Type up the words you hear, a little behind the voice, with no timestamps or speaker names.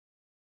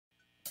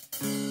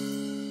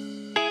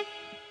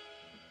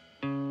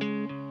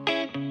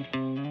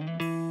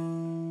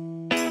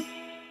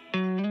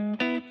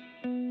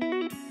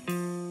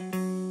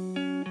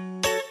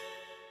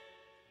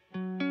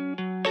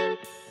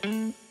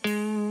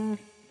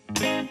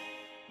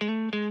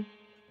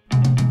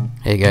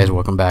Hey guys,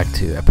 welcome back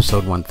to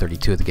episode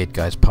 132 of the Gait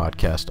Guys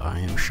podcast. I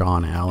am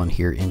Sean Allen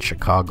here in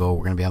Chicago.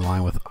 We're going to be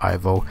online with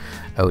Ivo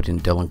out in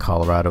Dillon,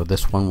 Colorado.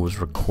 This one was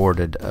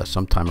recorded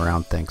sometime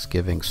around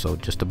Thanksgiving, so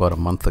just about a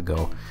month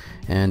ago.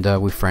 And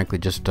we frankly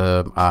just,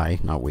 I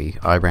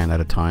ran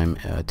out of time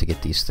to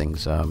get these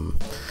things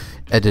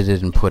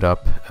edited and put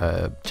up.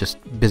 Just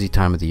busy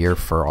time of the year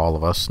for all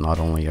of us, not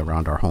only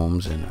around our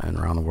homes and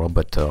around the world,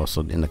 but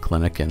also in the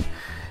clinic. And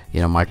you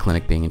know, my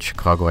clinic being in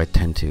Chicago, I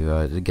tend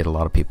to get a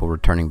lot of people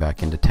returning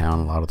back into town,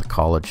 a lot of the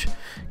college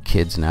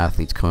kids and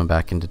athletes coming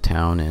back into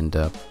town, and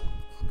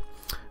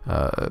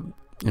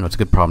you know, it's a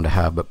good problem to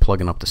have, but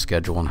plugging up the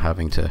schedule and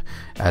having to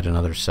add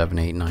another 7,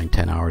 8, 9,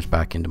 10 hours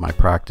back into my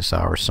practice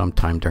hours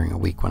sometime during a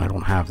week when I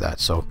don't have that.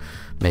 So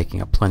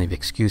making up plenty of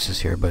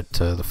excuses here, but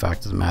the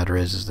fact of the matter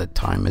is that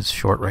time is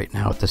short right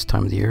now at this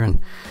time of the year, and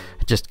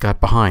I just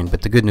got behind.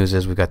 But the good news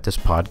is we've got this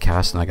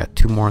podcast, and I got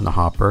 2 more in the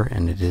hopper,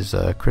 and it is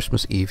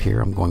Christmas Eve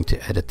here. I'm going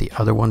to edit the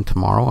other one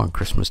tomorrow on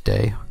Christmas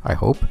Day, I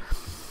hope,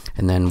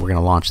 and then we're going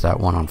to launch that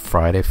one on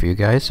Friday for you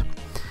guys.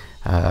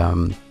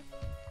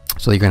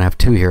 So you're going to have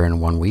 2 here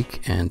in 1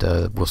 week, and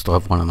we'll still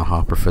have 1 in the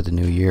hopper for the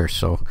new year.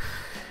 So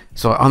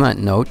on that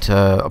note,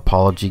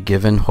 apology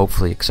given,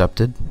 hopefully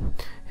accepted.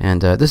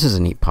 And this is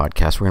a neat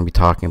podcast. We're going to be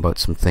talking about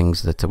some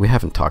things that we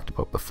haven't talked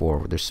about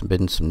before. There's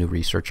been some new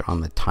research on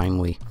the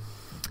timely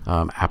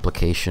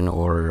application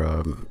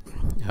or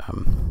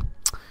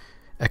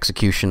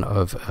execution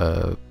of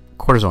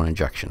cortisone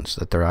injections,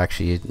 that there are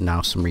actually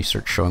now some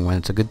research showing when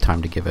it's a good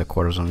time to give a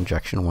cortisone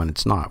injection and when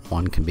it's not.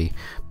 One can be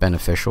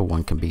beneficial,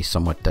 one can be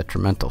somewhat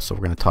detrimental. So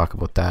we're going to talk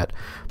about that,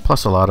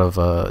 plus a lot of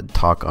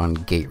talk on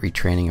gait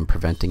retraining and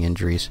preventing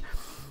injuries.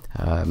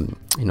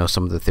 You know,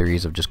 some of the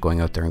theories of just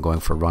going out there and going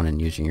for a run and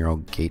using your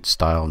own gait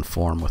style and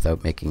form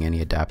without making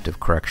any adaptive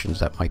corrections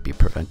that might be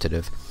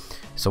preventative.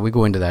 So we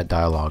go into that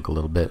dialogue a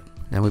little bit.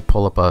 Then we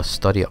pull up a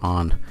study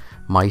on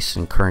mice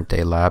and current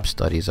day lab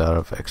studies out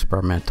of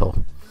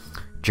experimental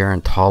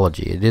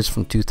gerontology. It is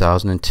from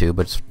 2002,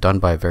 but it's done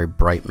by a very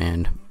bright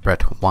man,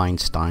 Brett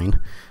Weinstein.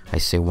 I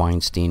say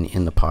Weinstein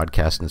in the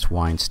podcast, and it's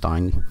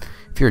Weinstein.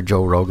 If you're a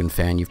Joe Rogan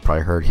fan, you've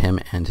probably heard him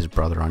and his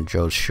brother on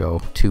Joe's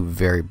show. 2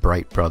 very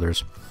bright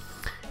brothers.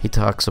 He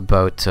talks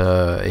about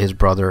his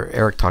brother,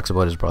 Eric talks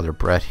about his brother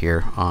Brett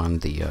here on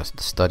the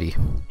study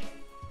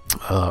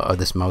of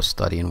this mouse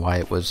study, and why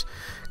it was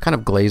kind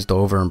of glazed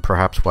over, and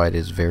perhaps why it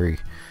is very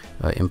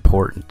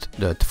important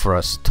for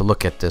us to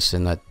look at this,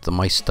 in that the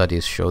mice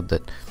studies showed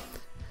that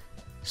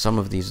some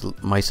of these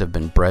mice have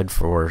been bred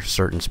for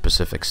certain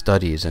specific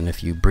studies, and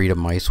if you breed a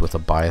mice with a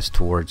bias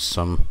towards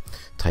some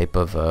type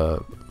of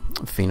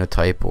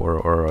phenotype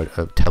or a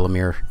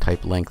telomere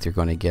type length, you're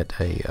going to get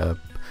a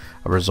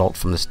result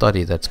from the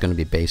study that's going to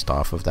be based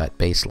off of that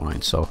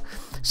baseline. So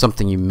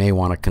something you may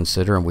want to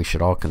consider, and we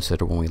should all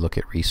consider when we look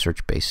at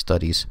research-based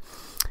studies.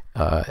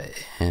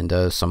 And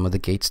some of the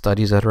gait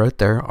studies that are out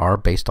there are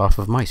based off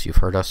of mice. You've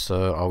heard us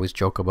always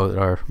joke about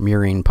our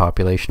murine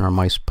population, our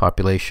mice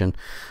population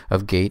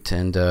of gait,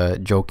 and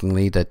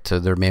jokingly that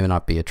there may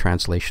not be a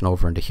translation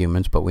over into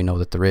humans, but we know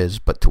that there is,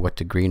 but to what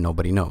degree,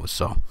 nobody knows.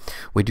 So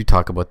we do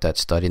talk about that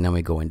study, and then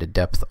we go into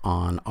depth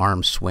on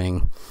arm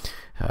swing,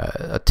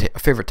 a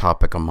favorite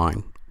topic of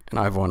mine. And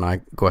Ivo and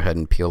I go ahead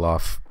and peel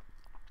off,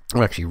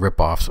 we'll actually rip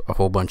off a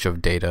whole bunch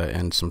of data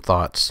and some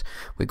thoughts.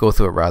 We go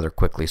through it rather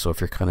quickly, so if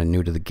you're kind of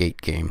new to the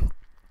gait game,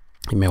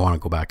 you may want to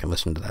go back and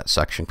listen to that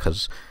section,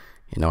 because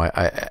you know,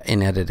 I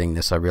in editing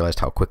this, I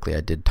realized how quickly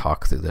I did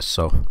talk through this.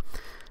 So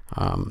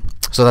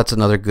that's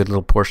another good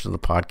little portion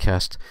of the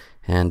podcast,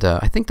 and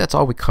I think that's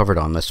all we covered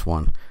on this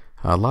one.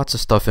 Lots of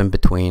stuff in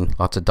between,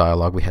 lots of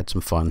dialogue. We had some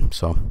fun.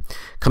 So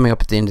coming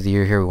up at the end of the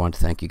year here, we want to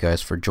thank you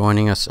guys for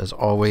joining us as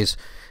always.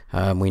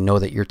 We know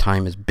that your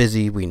time is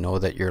busy. We know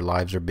that your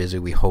lives are busy.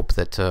 We hope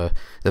that the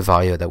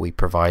value that we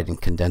provide in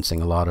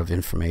condensing a lot of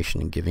information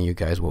and giving you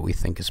guys what we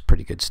think is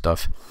pretty good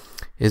stuff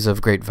is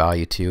of great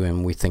value to you,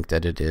 and we think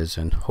that it is.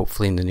 And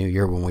hopefully in the new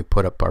year, when we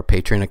put up our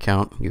Patreon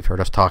account, you've heard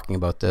us talking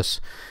about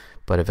this,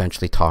 but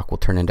eventually talk will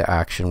turn into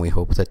action. We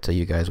hope that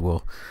you guys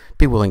will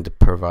be willing to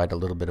provide a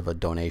little bit of a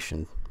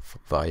donation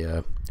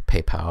via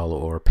PayPal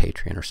or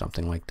Patreon or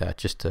something like that,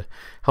 just to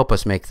help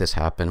us make this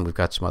happen. We've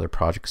got some other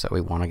projects that we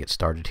want to get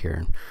started here,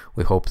 and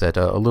we hope that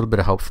a little bit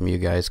of help from you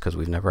guys, because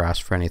we've never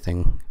asked for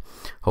anything.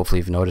 Hopefully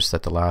you've noticed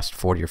that the last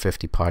 40 or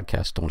 50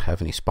 podcasts don't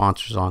have any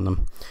sponsors on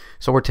them,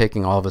 so we're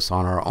taking all of this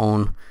on our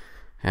own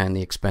and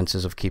the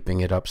expenses of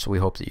keeping it up. So we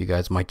hope that you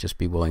guys might just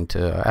be willing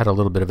to add a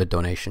little bit of a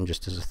donation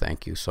just as a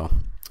thank you. So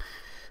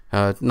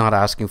not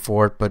asking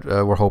for it, but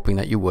we're hoping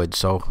that you would.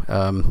 So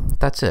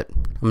that's it.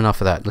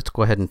 Enough of that. Let's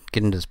go ahead and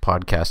get into this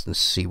podcast and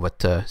see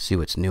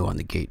what's new on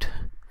the gait,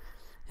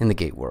 in the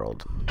gait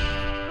world.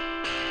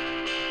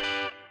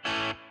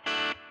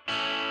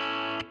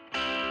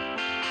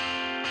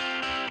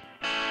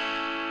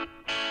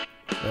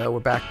 We're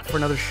back for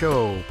another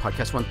show,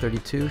 podcast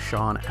 132.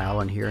 Sean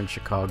Allen here in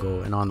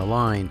Chicago, and on the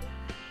line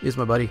is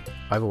my buddy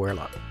Ivo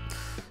Werlot.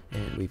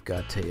 And we've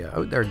got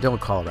out there in Dillon,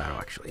 Colorado,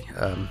 actually.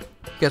 You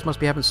guys must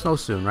be having snow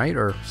soon, right?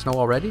 Or snow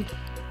already?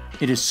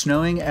 It is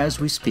snowing as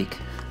we speak.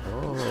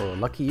 Oh,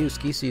 lucky you,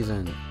 ski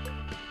season.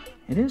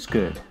 It is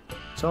good.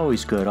 It's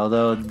always good,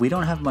 although we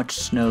don't have much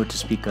snow to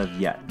speak of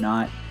yet.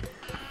 Not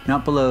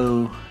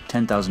below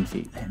 10,000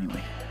 feet,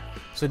 anyway.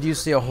 So do you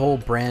see a whole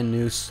brand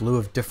new slew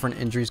of different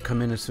injuries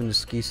come in as soon as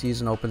ski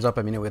season opens up?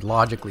 I mean, it would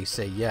logically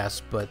say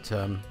yes, but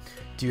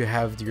do you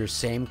have your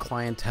same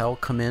clientele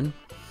come in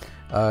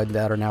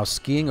that are now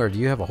skiing, or do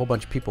you have a whole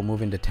bunch of people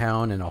move into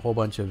town and a whole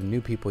bunch of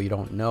new people you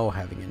don't know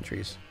having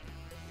injuries?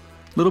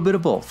 A little bit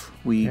of both.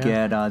 We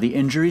get the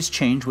injuries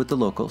change with the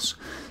locals.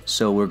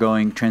 So we're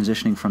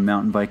transitioning from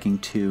mountain biking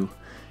to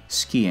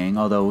skiing,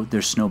 although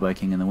there's snow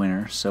biking in the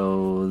winter.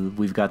 So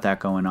we've got that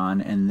going on.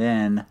 And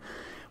then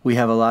we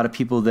have a lot of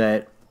people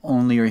that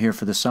only are here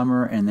for the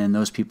summer, and then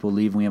those people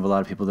leave, and we have a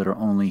lot of people that are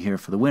only here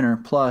for the winter.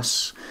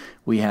 Plus,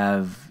 we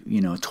have,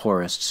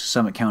 tourists.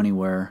 Summit County,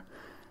 where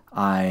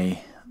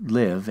I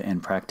live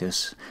and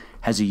practice,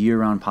 has a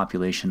year-round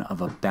population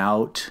of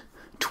about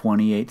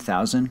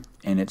 28,000,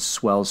 and it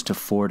swells to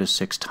 4 to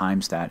 6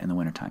 times that in the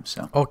wintertime.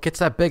 So. Oh, it gets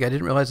that big. I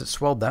didn't realize it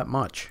swelled that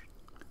much.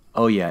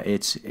 Oh yeah,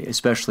 it's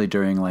especially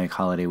during like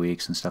holiday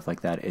weeks and stuff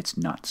like that. It's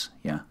nuts.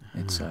 Yeah,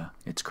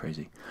 it's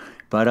crazy,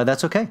 but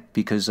that's okay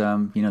because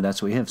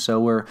that's what we have. So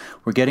we're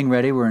getting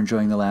ready. We're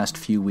enjoying the last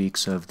few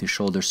weeks of the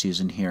shoulder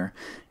season here,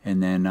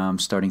 and then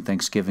starting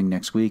Thanksgiving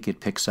next week,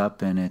 it picks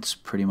up and it's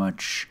pretty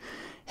much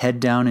head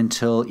down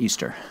until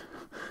Easter.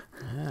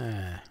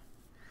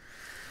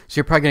 So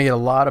you're probably going to get a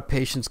lot of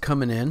patients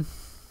coming in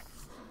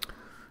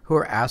who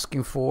are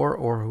asking for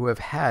or who have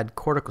had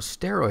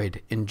corticosteroid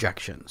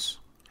injections,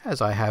 as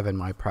I have in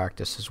my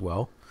practice as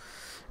well.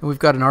 And we've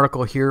got an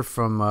article here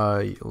from,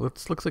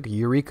 looks like a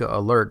Eureka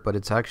alert, but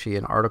it's actually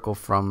an article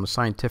from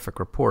Scientific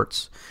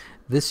Reports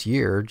this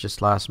year,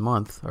 just last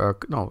month,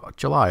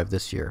 July of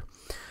this year.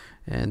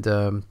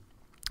 And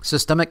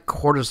systemic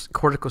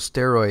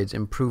corticosteroids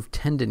improve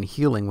tendon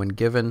healing when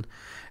given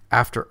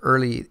after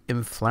early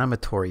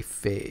inflammatory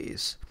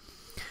phase.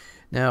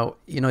 Now,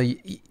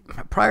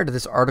 prior to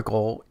this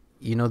article,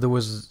 there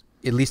was,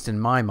 at least in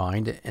my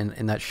mind,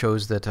 and that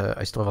shows that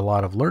I still have a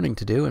lot of learning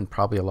to do, and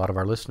probably a lot of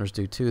our listeners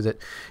do too, that,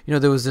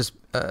 there was this,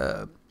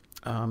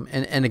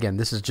 and again,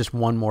 this is just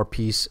one more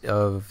piece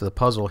of the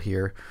puzzle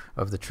here,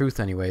 of the truth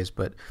anyways,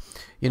 but,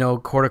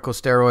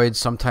 corticosteroids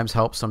sometimes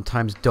help,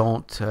 sometimes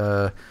don't.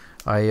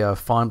 I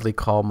fondly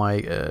call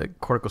my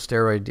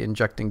corticosteroid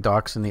injecting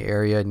docs in the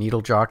area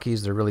needle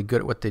jockeys. They're really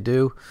good at what they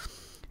do.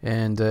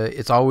 And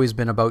it's always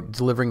been about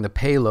delivering the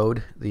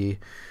payload, the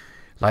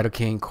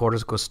lidocaine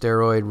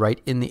corticosteroid, right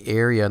in the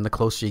area. And the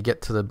closer you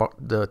get to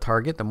the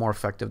target, the more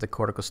effective the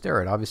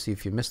corticosteroid. Obviously,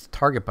 if you miss the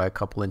target by a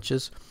couple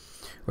inches,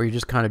 or you're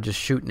just kind of just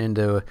shooting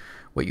into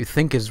what you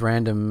think is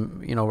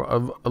random,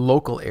 a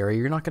local area,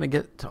 you're not going to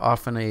get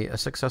often a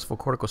successful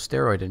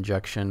corticosteroid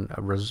injection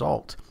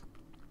result.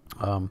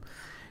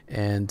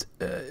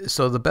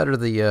 So the better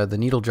the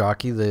needle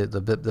jockey,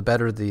 the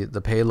better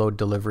the payload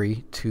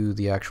delivery to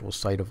the actual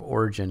site of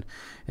origin.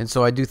 And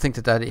so I do think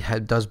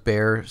that does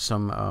bear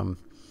some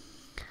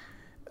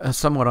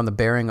somewhat on the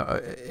bearing.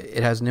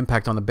 It has an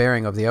impact on the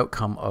bearing of the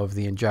outcome of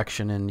the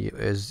injection. And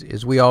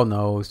as we all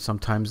know,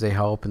 sometimes they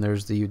help, and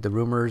there's the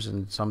rumors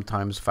and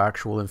sometimes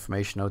factual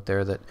information out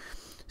there that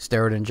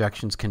steroid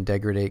injections can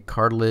degrade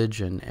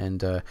cartilage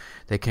and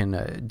they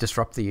can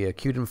disrupt the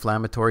acute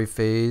inflammatory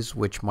phase,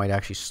 which might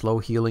actually slow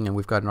healing. And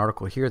we've got an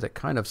article here that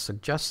kind of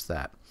suggests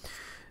that.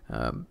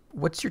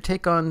 What's your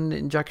take on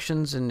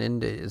injections,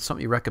 and is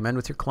something you recommend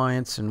with your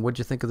clients? And what did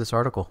you think of this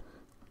article?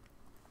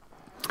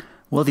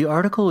 Well, the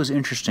article is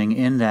interesting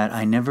in that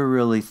I never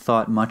really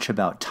thought much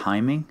about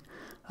timing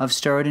of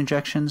steroid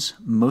injections.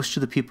 Most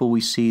of the people we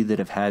see that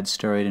have had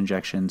steroid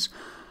injections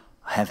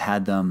have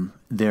had them,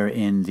 they're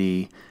in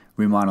the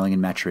remodeling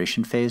and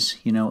maturation phase,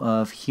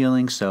 of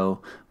healing.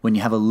 So when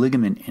you have a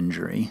ligament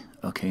injury,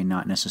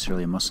 not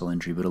necessarily a muscle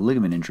injury, but a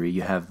ligament injury,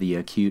 you have the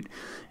acute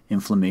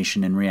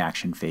inflammation and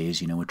reaction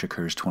phase, which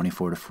occurs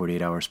 24 to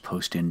 48 hours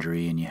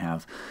post-injury, and you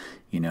have,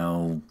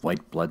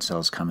 white blood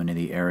cells come into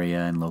the area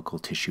and local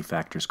tissue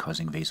factors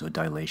causing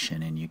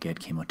vasodilation, and you get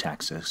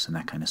chemotaxis and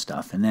that kind of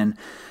stuff. And then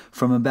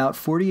from about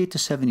 48 to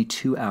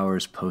 72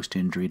 hours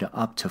post-injury to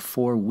up to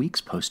 4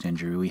 weeks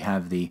post-injury, we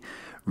have the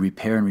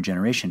repair and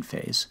regeneration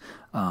phase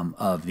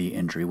of the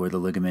injury, where the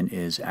ligament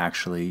is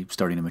actually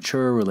starting to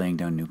mature, we're laying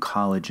down new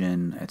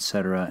collagen,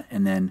 etc.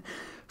 And then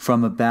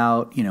from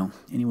about,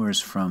 anywhere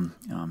from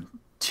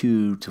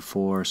 2 to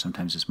 4,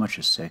 sometimes as much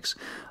as 6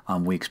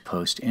 weeks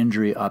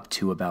post-injury, up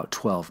to about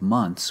 12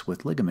 months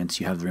with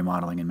ligaments, you have the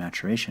remodeling and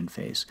maturation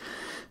phase.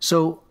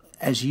 So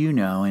as you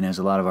know, and as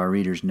a lot of our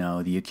readers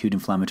know, the acute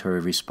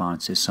inflammatory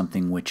response is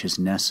something which is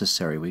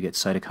necessary. We get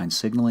cytokine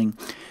signaling,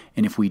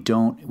 and if we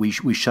don't, we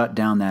shut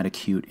down that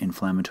acute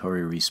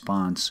inflammatory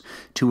response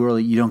too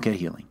early, you don't get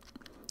healing.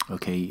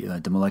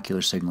 The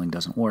molecular signaling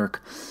doesn't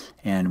work,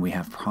 and we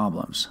have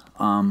problems.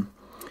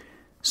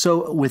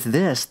 So with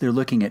this, they're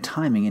looking at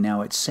timing, and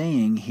now it's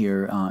saying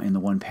here in the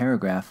one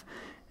paragraph,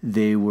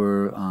 they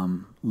were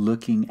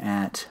looking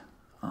at,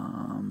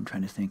 I'm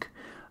trying to think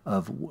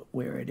of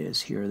where it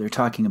is here. They're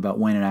talking about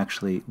when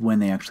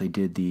they actually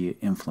did the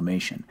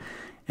inflammation.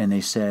 And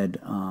they said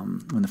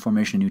when the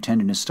formation of new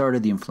tendon is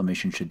started, the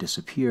inflammation should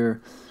disappear,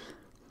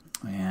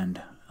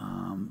 and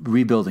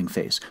rebuilding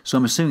phase. So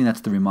I'm assuming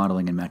that's the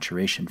remodeling and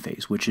maturation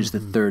phase, which is the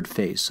third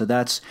phase. So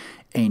that's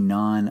a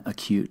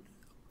non-acute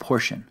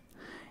portion.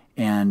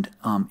 And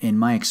in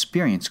my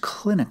experience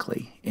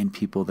clinically in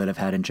people that have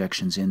had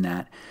injections in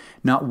that,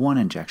 not one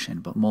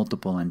injection, but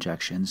multiple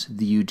injections,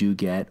 you do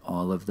get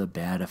all of the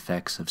bad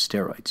effects of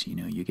steroids.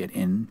 You get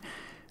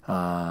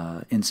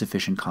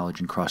insufficient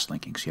collagen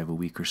cross-linking, so you have a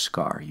weaker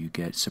scar. You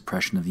get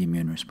suppression of the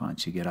immune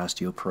response. You get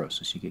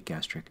osteoporosis. You get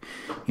gastric,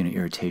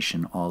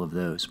 irritation. All of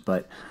those.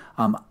 But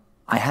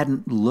I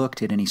hadn't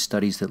looked at any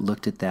studies that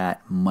looked at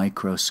that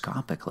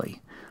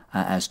microscopically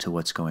as to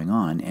what's going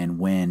on and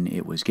when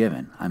it was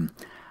given.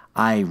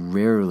 I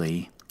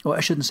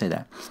shouldn't say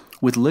that.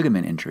 With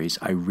ligament injuries,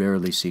 I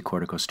rarely see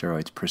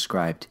corticosteroids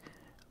prescribed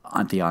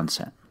at the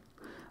onset.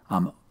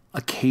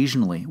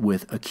 Occasionally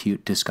with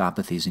acute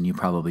discopathies, and you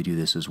probably do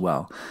this as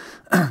well,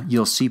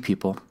 you'll see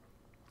people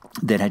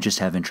that just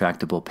have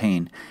intractable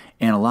pain.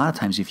 And a lot of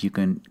times if you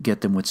can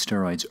get them with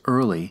steroids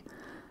early,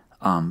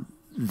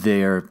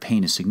 their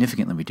pain is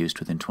significantly reduced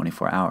within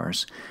 24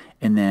 hours.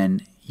 And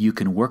then you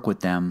can work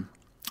with them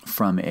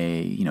from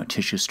a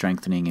tissue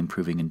strengthening,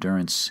 improving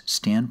endurance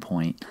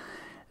standpoint,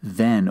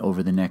 then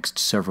over the next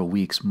several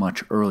weeks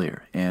much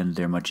earlier, and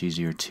they're much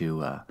easier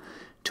to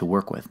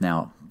work with.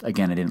 Now,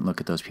 again, I didn't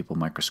look at those people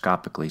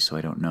microscopically, so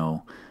I don't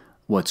know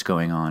what's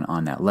going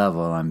on that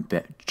level. I'm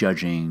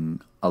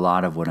judging a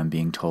lot of what I'm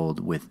being told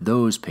with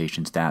those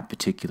patients, that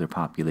particular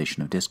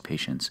population of disc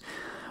patients,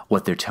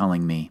 what they're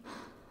telling me,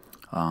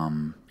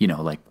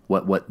 like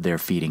what they're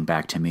feeding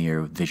back to me,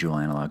 or visual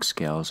analog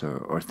scales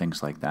or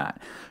things like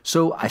that.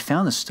 So I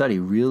found the study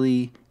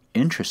really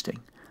interesting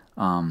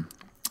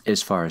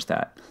as far as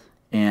that.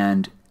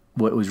 And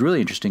what was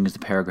really interesting is the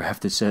paragraph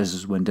that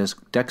says when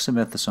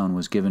dexamethasone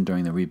was given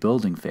during the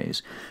rebuilding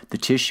phase, the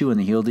tissue in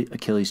the healed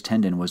Achilles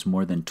tendon was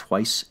more than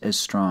twice as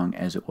strong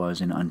as it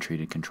was in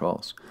untreated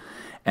controls.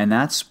 And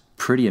that's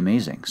pretty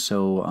amazing.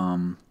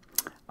 So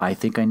I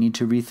think I need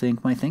to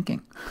rethink my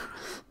thinking.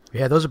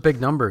 Yeah, those are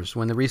big numbers.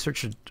 When the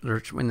researchers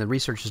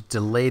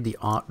delayed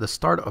the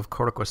start of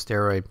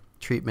corticosteroid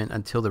treatment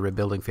until the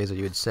rebuilding phase that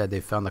you had said,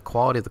 they found the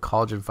quality of the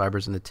collagen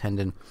fibers in the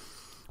tendon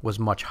was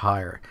much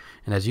higher,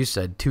 and as you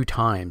said, 2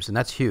 times, and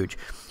that's huge.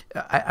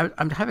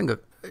 I'm trying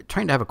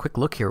to have a quick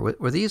look here.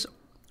 Were these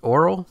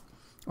oral,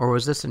 or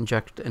was this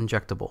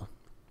injectable?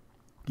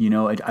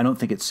 I don't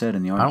think it said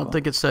in the article. I don't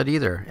think it said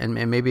either, and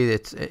maybe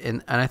it's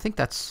and I think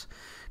that's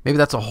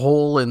a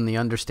hole in the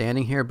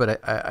understanding here.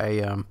 But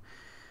I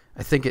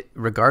think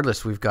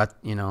regardless, we've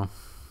got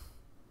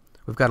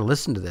to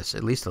listen to this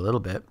at least a little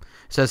bit.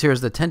 It says here,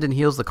 as the tendon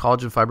heals, the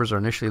collagen fibers are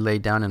initially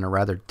laid down in a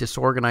rather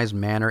disorganized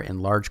manner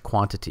in large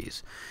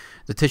quantities.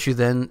 The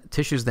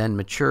tissues then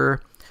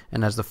mature,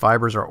 and as the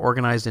fibers are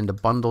organized into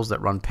bundles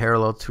that run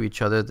parallel to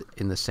each other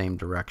in the same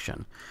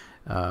direction.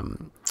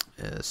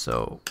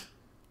 So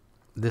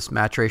this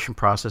maturation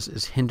process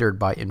is hindered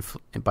by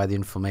the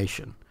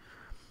inflammation.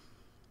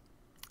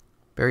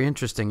 Very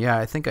interesting. Yeah,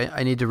 I think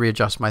I need to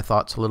readjust my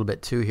thoughts a little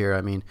bit too here.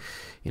 I mean,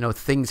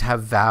 things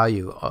have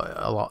value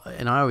a lot.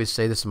 And I always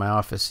say this in my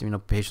office,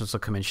 patients will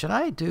come in, should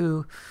I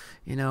do,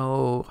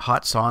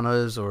 hot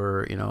saunas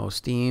or,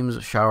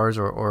 steams, showers,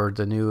 or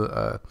the new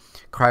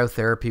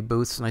cryotherapy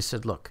booths? And I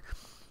said, look,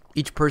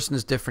 each person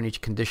is different.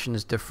 Each condition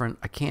is different.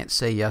 I can't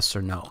say yes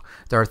or no.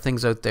 There are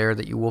things out there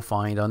that you will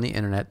find on the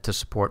internet to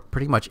support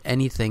pretty much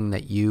anything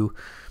that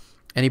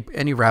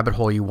any rabbit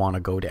hole you want to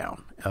go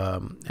down.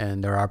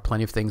 And there are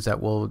plenty of things that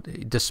will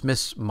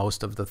dismiss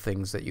most of the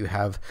things that you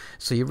have.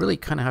 So you really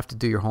kind of have to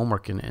do your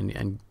homework,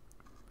 and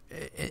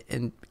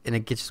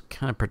it gets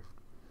kind of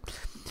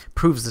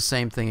proves the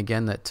same thing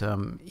again, that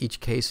each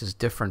case is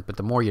different. But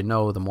the more you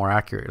know, the more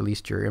accurate, at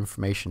least, your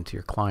information to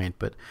your client.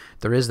 But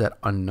there is that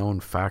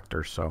unknown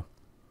factor. So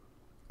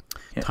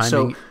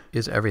timing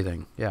is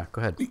everything. Yeah,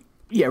 go ahead.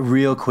 Yeah,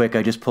 real quick,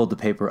 I just pulled the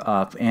paper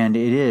up, and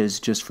it is,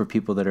 just for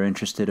people that are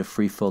interested, a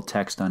free full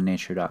text on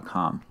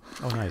nature.com.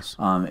 Oh, nice.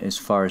 As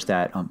far as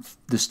that,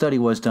 the study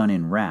was done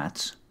in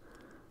rats,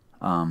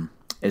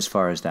 as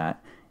far as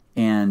that,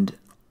 and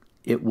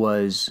it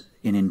was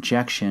an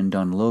injection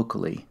done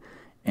locally.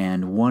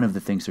 And one of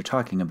the things they're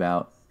talking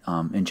about,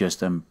 and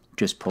just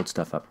pulled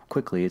stuff up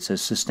quickly, it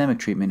says systemic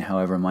treatment,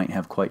 however, might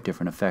have quite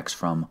different effects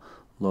from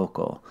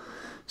local.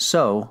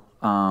 So,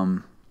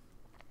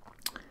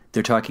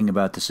 they're talking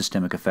about the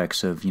systemic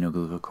effects of,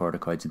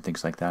 glucocorticoids and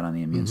things like that on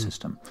the immune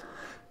system.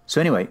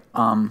 So anyway,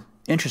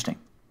 interesting.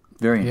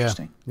 Very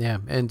interesting. Yeah.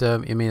 And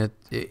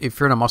if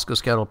you're in a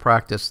musculoskeletal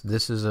practice,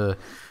 this is a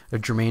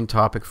germane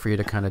topic for you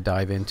to kind of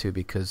dive into,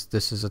 because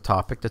this is a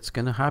topic that's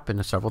going to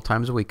happen several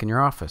times a week in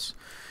your office.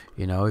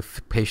 If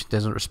a patient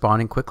isn't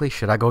responding quickly,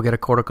 should I go get a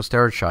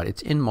corticosteroid shot?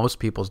 It's in most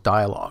people's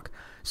dialogue.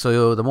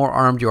 So the more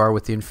armed you are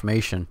with the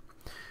information,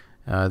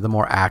 the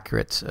more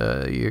accurate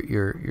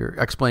your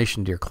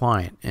explanation to your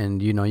client.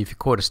 And, if you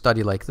quote a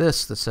study like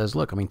this that says,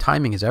 look,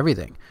 timing is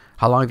everything.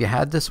 How long have you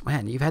had this?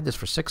 Man, you've had this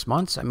for 6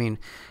 months. Maybe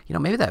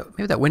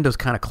that window's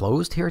kind of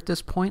closed here at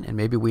this point, and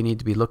maybe we need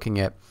to be looking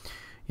at,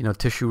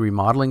 tissue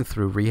remodeling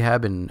through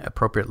rehab and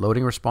appropriate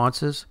loading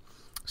responses.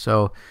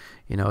 So,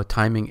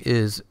 timing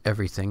is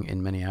everything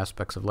in many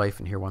aspects of life,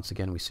 and here once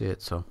again we see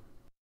it.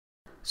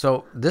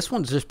 So this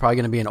one's just probably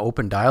going to be an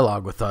open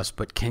dialogue with us,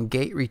 but can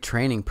gait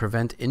retraining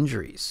prevent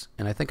injuries?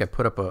 And I think I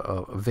put up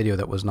a video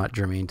that was not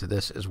germane to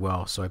this as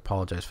well, so I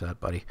apologize for that,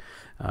 buddy.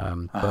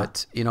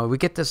 But, we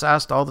get this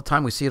asked all the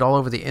time. We see it all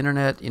over the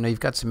internet. You've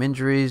got some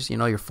injuries,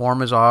 your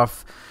form is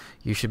off.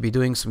 You should be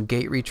doing some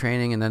gait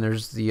retraining. And then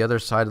there's the other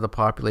side of the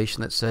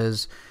population that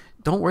says,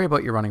 don't worry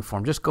about your running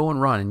form. Just go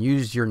and run and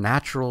use your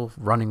natural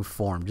running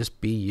form.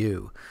 Just be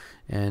you.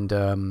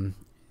 And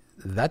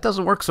that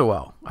doesn't work so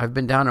well. I've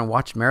been down and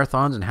watched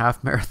marathons and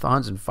half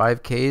marathons and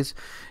 5Ks,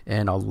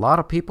 and a lot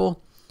of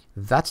people,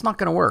 that's not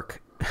going to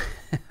work.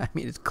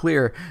 It's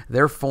clear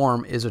their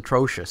form is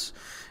atrocious.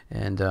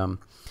 And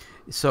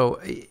so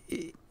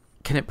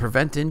can it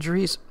prevent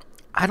injuries?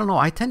 I don't know.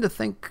 I tend to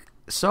think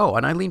so,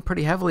 and I lean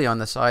pretty heavily on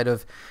the side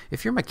of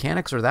if your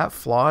mechanics are that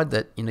flawed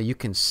that you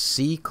can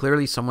see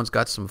clearly someone's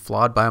got some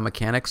flawed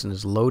biomechanics and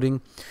is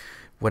loading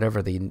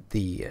whatever the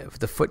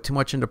foot too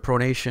much into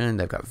pronation,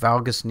 they've got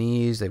valgus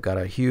knees, they've got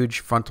a huge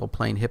frontal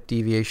plane hip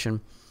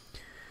deviation.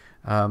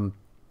 The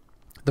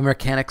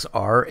mechanics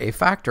are a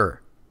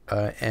factor,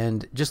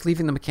 and just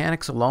leaving the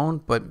mechanics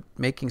alone, but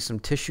making some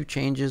tissue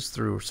changes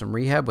through some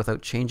rehab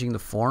without changing the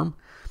form.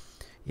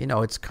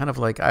 It's kind of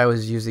like, I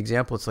always use the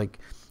example, it's like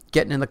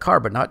getting in the car,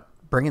 but not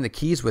bringing the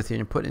keys with you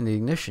and putting in the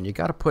ignition. You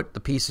got to put the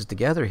pieces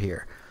together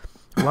here.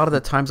 A lot of the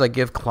times I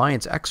give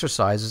clients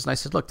exercises, and I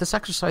said, look, this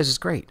exercise is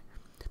great.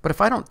 But if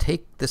I don't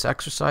take this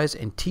exercise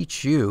and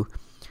teach you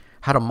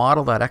how to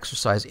model that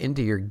exercise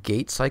into your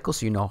gait cycle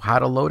so you know how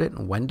to load it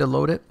and when to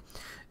load it,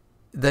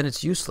 then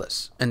it's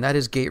useless. And that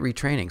is gait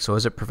retraining. So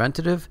is it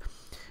preventative?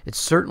 It's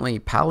certainly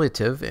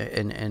palliative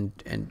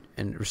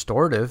and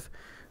restorative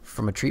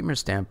from a treatment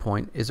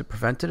standpoint. Is it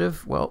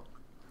preventative? Well,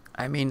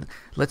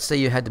 let's say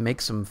you had to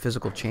make some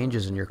physical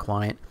changes in your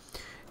client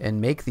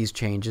and make these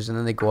changes, and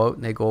then they go out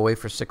and they go away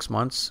for 6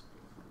 months.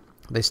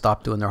 They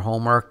stop doing their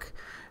homework.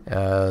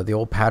 The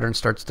old pattern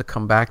starts to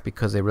come back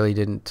because they really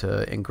didn't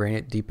ingrain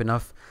it deep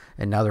enough,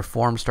 and now their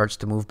form starts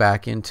to move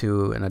back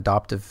into an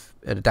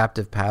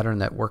adaptive pattern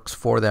that works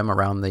for them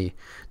around the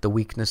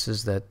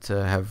weaknesses that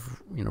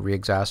have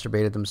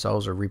re-exacerbated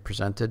themselves or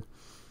represented.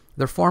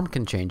 Their form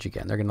can change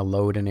again. They're going to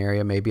load an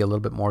area maybe a little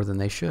bit more than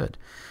they should.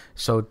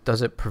 So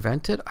does it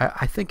prevent it?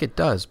 I think it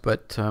does,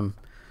 but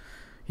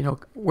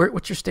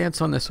what's your stance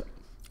on this?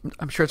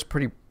 I'm sure it's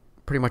pretty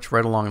much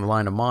right along the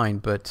line of mine,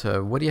 but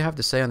what do you have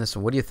to say on this,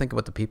 and what do you think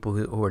about the people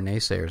who are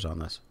naysayers on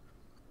this?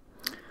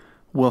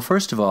 Well,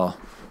 first of all,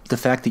 the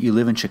fact that you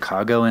live in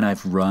Chicago and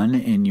I've run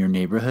in your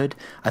neighborhood,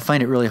 I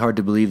find it really hard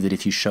to believe that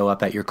if you show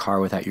up at your car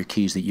without your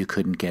keys that you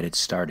couldn't get it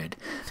started.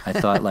 I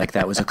thought like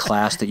that was a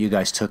class that you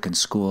guys took in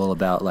school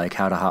about like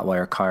how to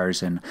hotwire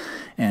cars and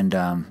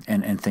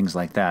things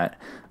like that.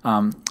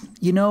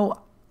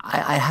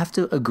 I have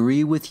to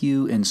agree with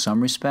you in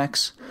some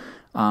respects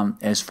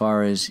as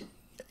far as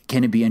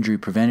can it be injury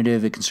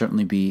preventative? It can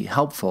certainly be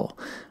helpful.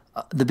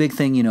 The big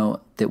thing,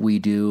 that we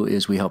do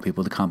is we help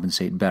people to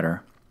compensate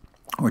better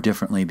or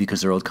differently because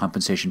their old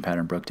compensation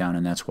pattern broke down,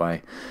 and that's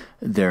why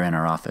they're in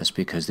our office,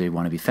 because they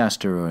want to be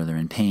faster or they're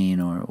in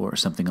pain or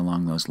something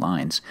along those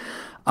lines.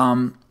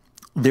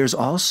 There's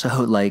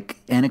also like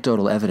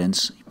anecdotal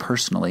evidence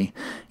personally.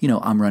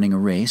 I'm running a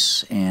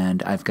race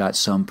and I've got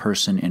some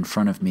person in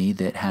front of me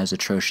that has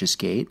atrocious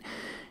gait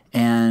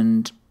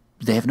and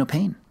they have no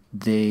pain.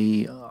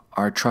 They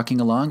are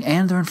trucking along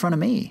and they're in front of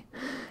me,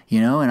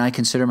 and I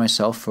consider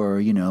myself for,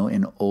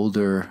 an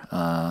older,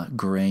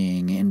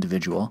 graying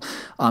individual,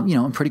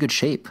 in pretty good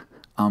shape,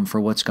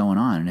 for what's going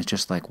on. And it's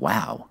just like,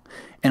 wow.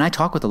 And I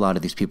talk with a lot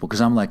of these people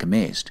because I'm like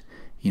amazed.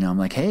 I'm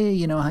like, hey,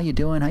 how you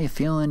doing? How you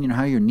feeling?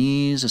 How are your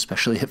knees?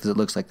 Especially if it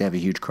looks like they have a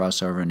huge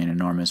crossover and an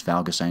enormous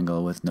valgus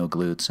angle with no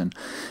glutes and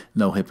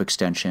no hip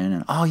extension.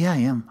 And, oh, yeah, I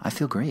am. I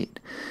feel great.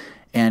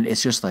 And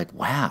it's just like,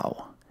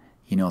 wow.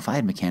 If I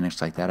had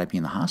mechanics like that, I'd be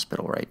in the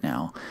hospital right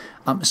now.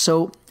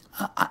 So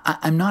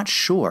I'm not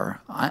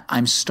sure.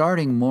 I'm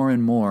starting more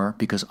and more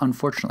because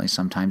unfortunately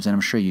sometimes, and I'm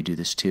sure you do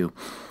this too,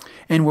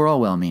 and we're all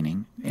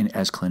well-meaning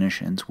as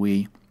clinicians,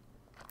 we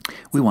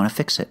want to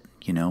fix it.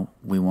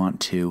 We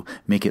want to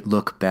make it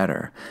look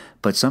better.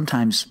 But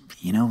sometimes,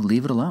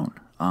 leave it alone.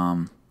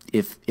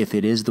 If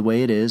it is the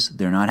way it is,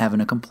 they're not having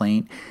a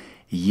complaint.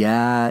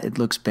 Yeah, it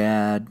looks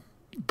bad,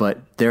 but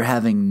they're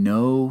having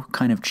no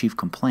kind of chief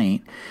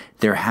complaint.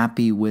 They're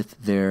happy with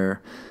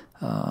their,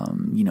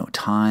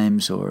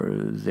 times or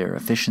their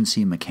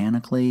efficiency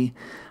mechanically.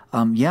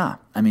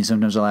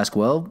 Sometimes I'll ask,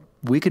 well,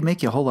 we could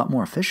make you a whole lot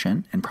more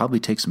efficient and probably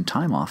take some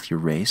time off your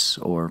race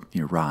or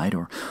your ride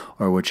or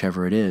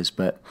whichever it is.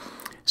 But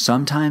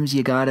sometimes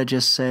you got to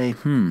just say,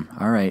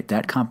 all right,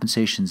 that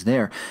compensation's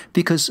there.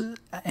 Because,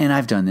 and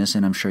I've done this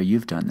and I'm sure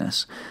you've done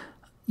this,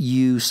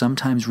 you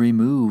sometimes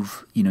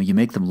remove, you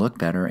make them look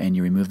better and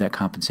you remove that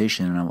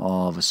compensation, and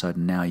all of a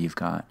sudden now you've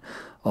got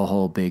a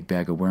whole big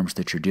bag of worms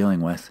that you're dealing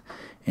with,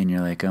 and you're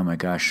like, oh my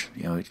gosh,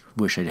 I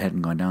wish I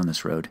hadn't gone down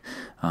this road.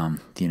 I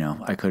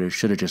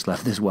should have just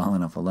left this well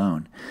enough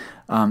alone.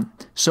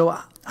 So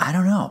I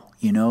don't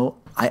know.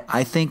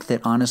 I think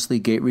that honestly,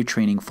 gait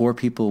retraining for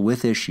people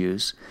with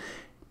issues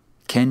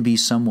can be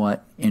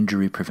somewhat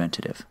injury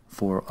preventative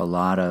for a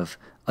lot of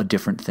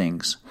different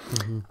things.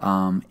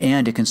 Mm-hmm.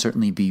 And it can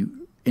certainly be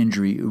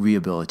injury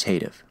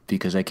rehabilitative,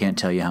 because I can't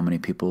tell you how many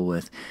people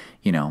with,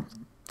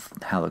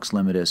 hallux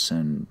limitus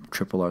and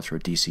triple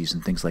arthrodeses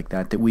and things like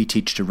that we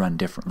teach to run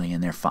differently,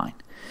 and they're fine.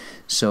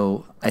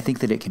 So I think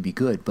that it can be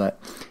good,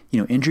 but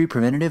injury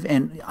preventative,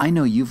 and I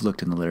know you've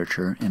looked in the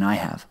literature, and I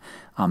have,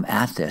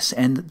 at this,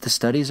 and the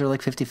studies are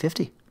like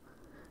 50-50.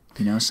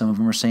 Some of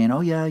them are saying,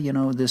 oh yeah,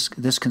 this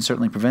can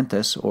certainly prevent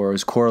this, or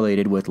is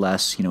correlated with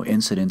less,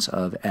 incidence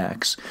of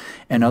X.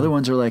 And other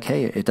ones are like,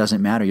 hey, it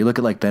doesn't matter. You look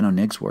at like Ben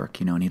O'Nigg's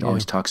work, and he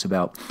always talks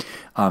about,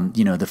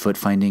 the foot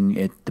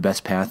finding the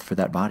best path for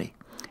that body,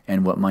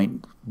 and what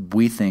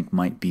we think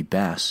might be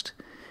best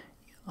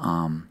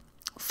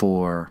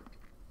for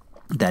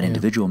that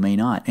individual may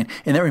not. And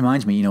that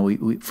reminds me,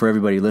 we for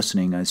everybody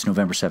listening, it's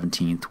November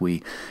 17th.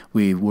 We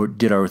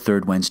did our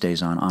third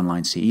Wednesdays on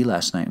online CE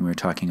last night, and we were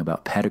talking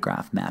about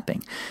pedigraph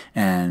mapping.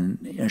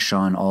 And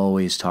Sean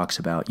always talks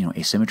about,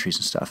 asymmetries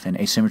and stuff. And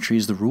asymmetry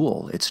is the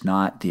rule. It's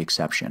not the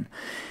exception.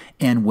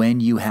 And when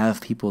you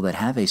have people that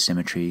have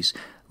asymmetries,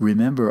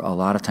 remember a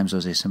lot of times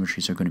those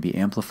asymmetries are going to be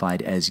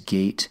amplified as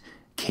gait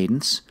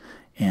cadence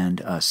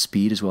and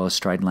speed, as well as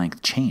stride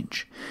length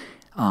change.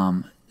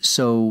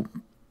 So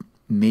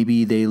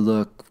maybe they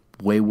look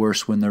way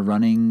worse when they're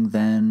running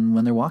than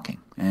when they're walking,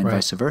 and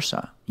vice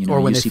versa. Or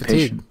when they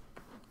fatigue.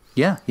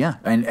 Yeah,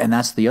 and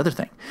that's the other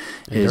thing.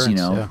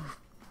 Endurance,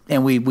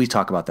 and we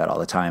talk about that all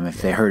the time.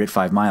 If they hurt at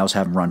 5 miles,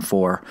 have them run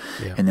 4,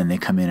 and then they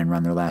come in and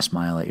run their last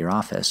mile at your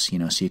office.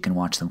 So you can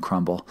watch them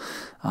crumble.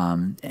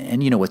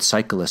 And with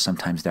cyclists,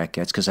 sometimes that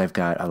gets, because I've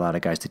got a lot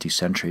of guys that do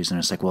centuries, and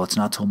it's like, well, it's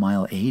not till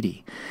mile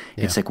 80.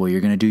 Yeah. It's like, well,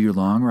 you're going to do your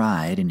long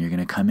ride, and you're going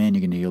to come in,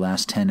 you're going to do your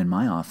last 10 in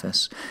my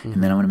office,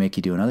 and then I'm going to make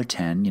you do another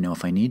 10,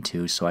 if I need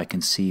to, so I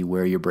can see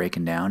where you're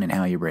breaking down and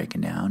how you're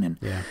breaking down,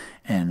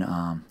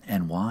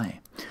 and why.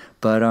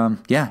 But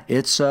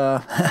it's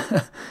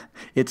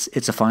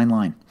it's a fine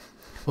line.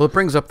 Well, it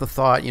brings up the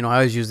thought, I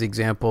always use the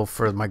example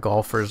for my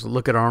golfers.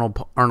 Look at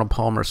Arnold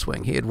Palmer's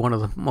swing. He had one of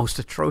the most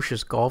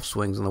atrocious golf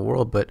swings in the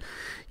world, but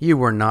you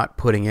were not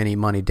putting any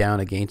money down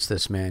against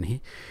this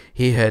man.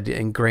 He had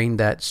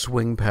ingrained that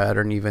swing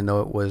pattern, even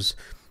though it was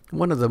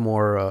one of the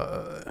more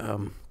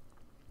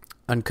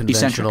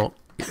unconventional.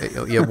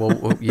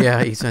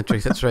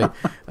 Eccentric. That's right.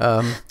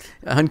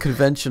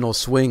 Unconventional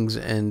swings,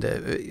 and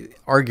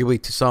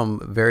arguably to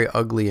some very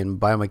ugly and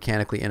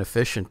biomechanically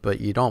inefficient. But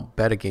you don't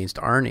bet against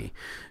Arnie.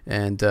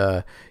 And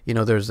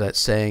there's that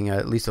saying,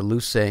 at least a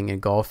loose saying in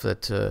golf,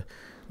 that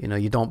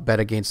you don't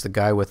bet against the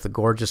guy with the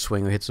gorgeous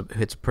swing who hits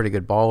a pretty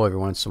good ball every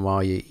once in a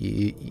while. You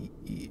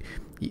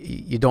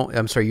don't.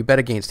 I'm sorry. You bet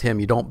against him.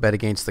 You don't bet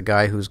against the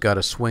guy who's got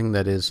a swing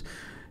that is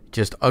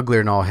just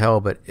uglier than all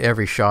hell, but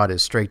every shot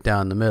is straight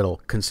down the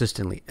middle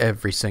consistently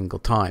every single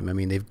time. I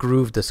mean, they've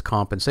grooved this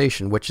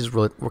compensation, which is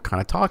what we're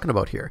kind of talking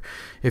about here.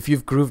 If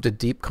you've grooved a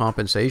deep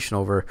compensation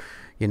over,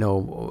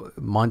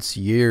 months,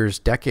 years,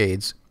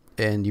 decades,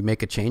 and you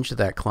make a change to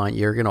that client,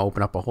 you're going to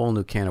open up a whole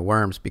new can of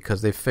worms,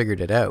 because they've figured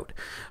it out.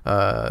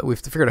 We've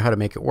figured out how to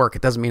make it work.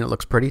 It doesn't mean it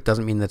looks pretty. It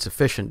doesn't mean that's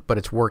efficient, but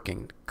it's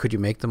working. Could you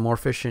make them more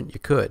efficient? You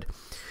could.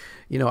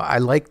 I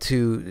like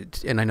to,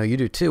 and I know you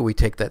do too, we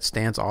take that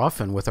stance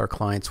often with our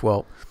clients.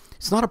 Well,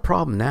 it's not a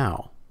problem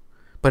now,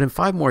 but in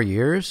 5 more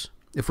years,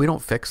 if we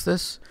don't fix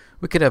this,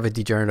 we could have a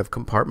degenerative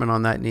compartment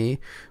on that knee.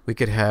 We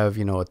could have,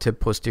 a tib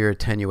posterior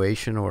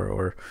attenuation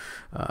or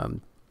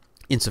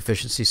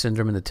insufficiency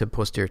syndrome in the tib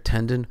posterior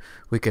tendon.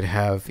 We could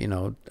have,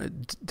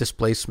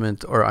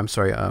 displacement, or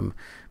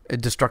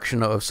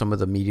destruction of some of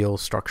the medial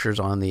structures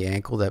on the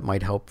ankle that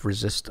might help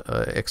resist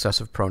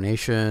excessive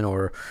pronation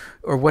or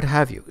what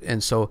have you.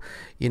 And so,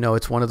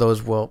 it's one of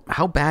those, well,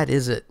 how bad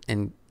is it?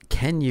 And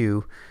can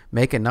you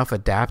make enough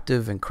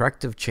adaptive and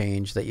corrective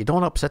change that you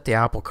don't upset the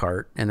apple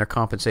cart and their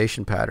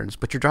compensation patterns,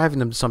 but you're driving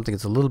them to something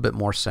that's a little bit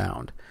more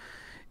sound?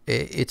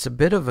 It's a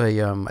bit of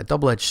a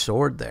double-edged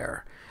sword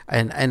there.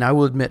 And I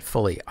will admit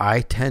fully, I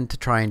tend to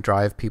try and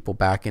drive people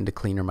back into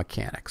cleaner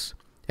mechanics.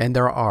 And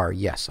there are,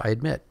 yes, I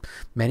admit,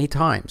 many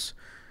times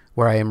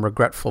where I am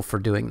regretful for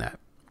doing that.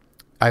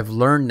 I've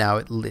learned now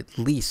at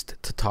least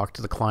to talk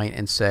to the client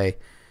and say,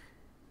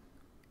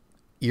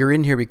 you're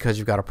in here because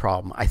you've got a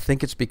problem. I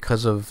think it's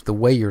because of the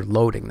way you're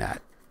loading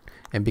that.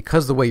 And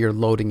because the way you're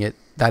loading it,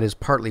 that is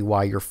partly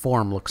why your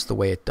form looks the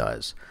way it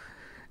does.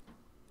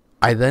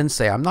 I then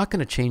say, I'm not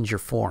going to change your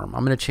form.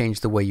 I'm going to change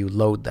the way you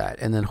load that.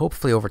 And then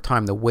hopefully over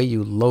time, the way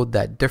you load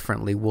that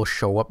differently will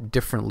show up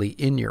differently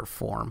in your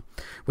form,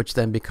 which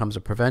then becomes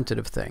a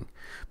preventative thing.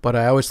 But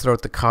I always throw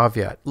out the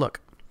caveat, look,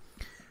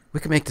 we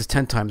can make this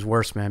 10 times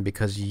worse, man,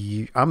 because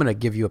I'm going to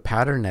give you a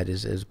pattern that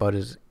is about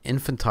as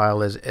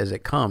infantile as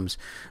it comes,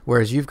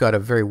 whereas you've got a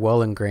very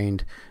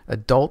well-ingrained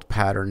adult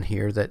pattern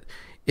here that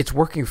it's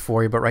working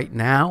for you, but right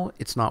now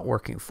it's not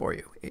working for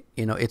you.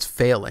 It's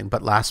failing,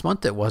 but last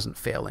month it wasn't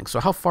failing. So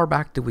how far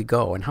back do we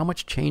go, and how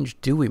much change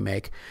do we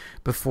make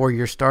before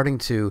you're starting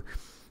to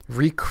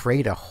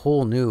recreate a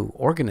whole new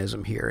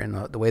organism here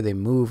in the way they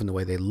move and the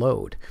way they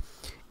load?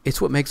 It's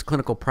what makes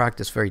clinical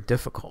practice very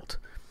difficult.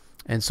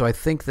 And so I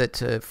think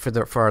that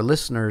for our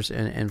listeners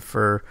and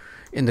for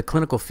in the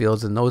clinical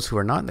fields and those who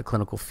are not in the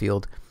clinical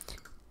field,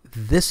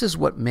 this is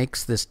what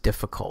makes this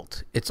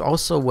difficult. It's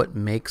also what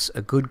makes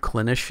a good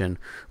clinician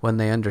when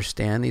they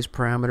understand these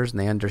parameters and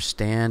they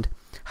understand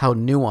how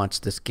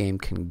nuanced this game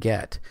can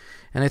get.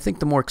 And I think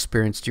the more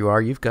experienced you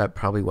are, you've got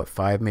probably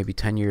 5, maybe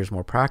 10 years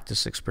more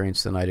practice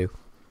experience than I do.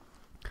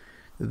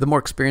 The more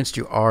experienced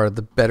you are,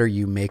 the better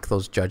you make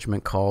those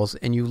judgment calls,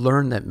 and you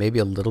learn that maybe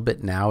a little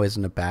bit now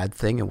isn't a bad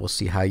thing, and we'll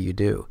see how you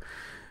do.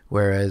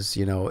 Whereas,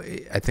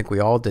 I think we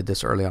all did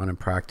this early on in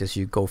practice.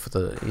 You go for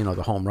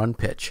the home run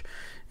pitch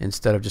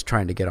instead of just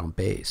trying to get on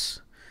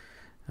base.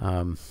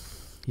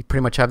 You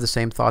pretty much have the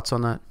same thoughts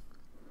on that?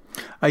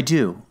 I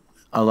do.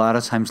 A lot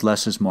of times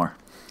less is more.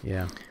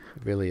 Yeah,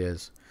 it really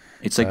is.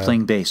 It's like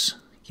playing bass,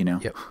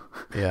 Yep.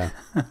 Yeah.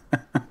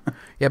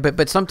 Yeah,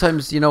 but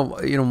sometimes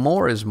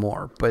more is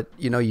more. But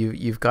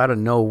you've got to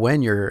know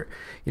when you're.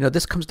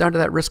 This comes down to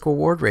that risk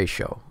reward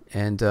ratio,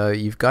 and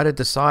you've got to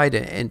decide.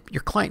 And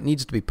your client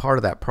needs to be part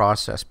of that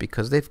process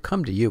because they've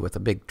come to you with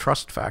a big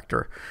trust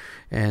factor.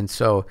 And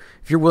so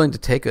if you're willing to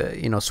take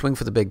swing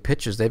for the big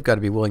pitches, they've got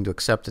to be willing to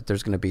accept that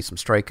there's going to be some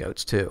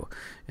strikeouts too.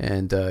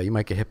 And you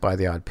might get hit by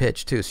the odd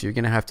pitch too. So you're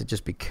going to have to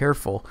just be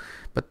careful.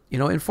 But,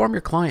 inform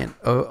your client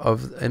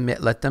and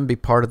let them be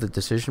part of the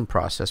decision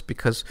process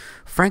because,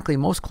 frankly,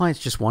 most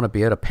clients just want to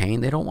be out of pain.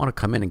 They don't want to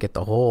come in and get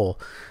the whole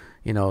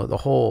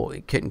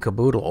kit and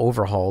caboodle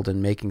overhauled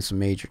and making some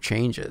major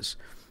changes.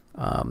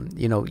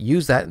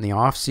 Use that in the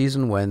off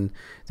season when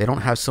they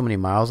don't have so many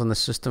miles on the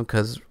system,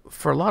 because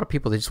for a lot of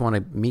people, they just want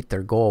to meet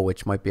their goal,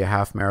 which might be a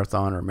half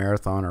marathon or a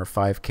marathon or a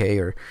 5K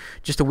or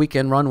just a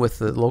weekend run with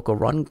the local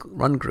run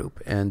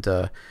group. And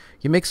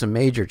you make some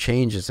major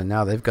changes, and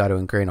now they've got to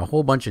ingrain a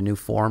whole bunch of new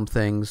form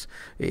things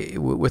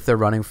with their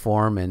running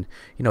form. And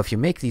if you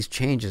make these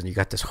changes and you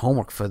got this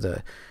homework for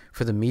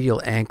the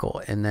medial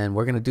ankle, and then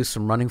we're going to do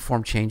some running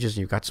form changes,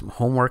 and you've got some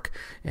homework,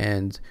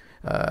 and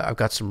I've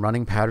got some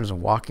running patterns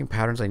and walking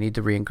patterns I need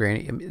to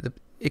re-ingrain.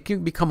 It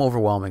can become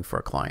overwhelming for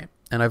a client.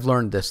 And I've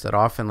learned this, that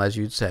often, as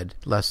you said,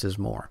 less is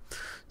more.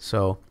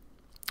 So,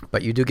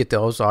 but you do get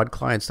those odd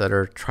clients that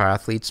are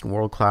triathletes and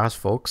world-class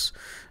folks.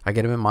 I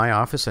get them in my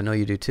office. I know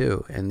you do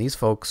too. And these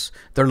folks,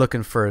 they're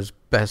looking for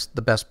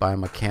the best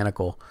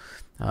biomechanical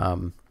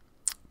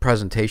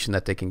presentation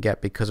that they can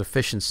get, because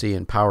efficiency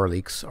and power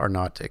leaks are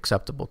not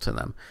acceptable to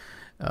them.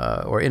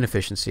 Or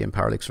inefficiency and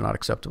power leaks are not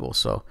acceptable.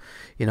 So,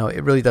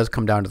 it really does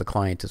come down to the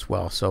client as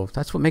well. So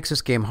that's what makes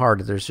this game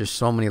hard. There's just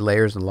so many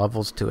layers and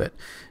levels to it.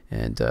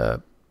 And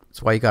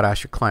that's why you got to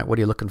ask your client, what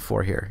are you looking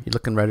for here? You're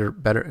looking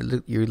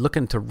better. You're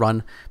looking to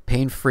run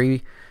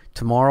pain-free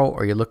tomorrow,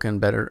 or you're looking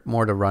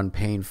more to run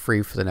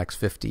pain-free for the next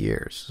 50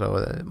 years. So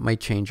it might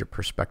change your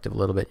perspective a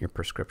little bit in your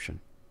prescription.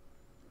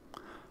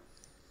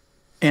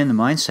 And the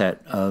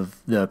mindset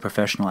of the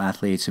professional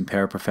athletes and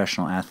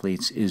paraprofessional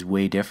athletes is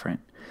way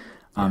different.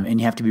 And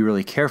you have to be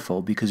really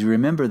careful, because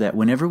remember that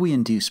whenever we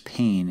induce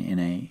pain in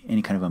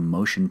any kind of a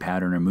motion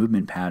pattern or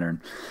movement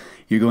pattern,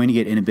 you're going to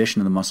get inhibition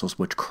of the muscles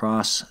which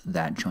cross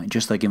that joint,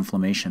 just like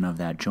inflammation of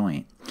that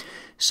joint.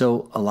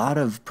 So a lot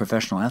of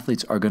professional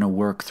athletes are going to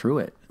work through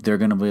it. They're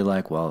going to be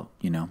like, well,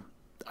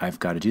 I've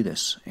got to do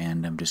this,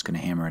 and I'm just going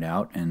to hammer it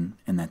out, and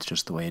that's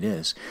just the way it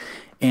is.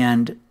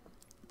 And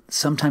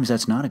sometimes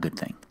that's not a good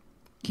thing,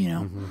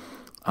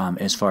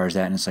 as far as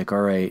that. And it's like,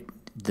 all right,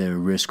 the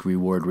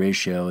risk-reward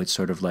ratio, it's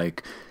sort of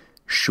like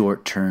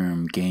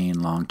short-term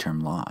gain, long-term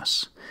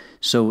loss.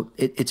 So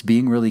it's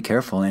being really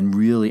careful and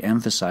really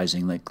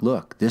emphasizing, like,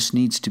 look, this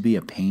needs to be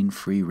a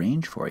pain-free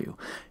range for you.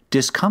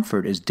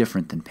 Discomfort is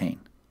different than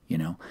pain,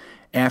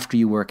 After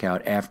you work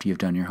out, after you've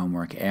done your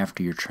homework,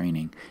 after your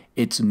training,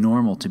 it's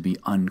normal to be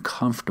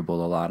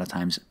uncomfortable a lot of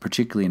times,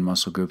 particularly in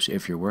muscle groups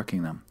if you're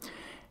working them.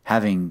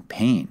 Having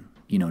pain,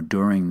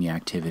 during the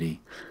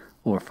activity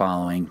or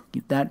following,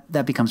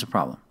 that becomes a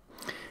problem.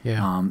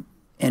 Yeah.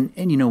 And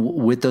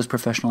with those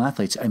professional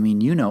athletes,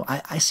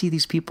 I see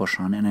these people,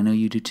 Sean, and I know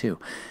you do too.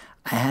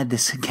 I had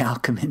this gal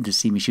come in to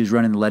see me. She was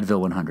running the Leadville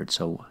 100,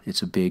 so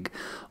it's a big,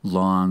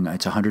 long,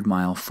 it's a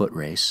 100-mile foot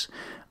race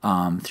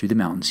through the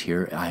mountains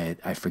here.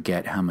 I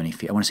forget how many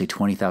feet. I want to say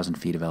 20,000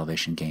 feet of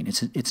elevation gain.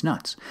 It's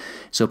nuts.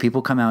 So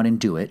people come out and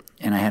do it,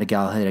 and I had a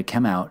gal that had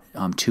come out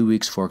 2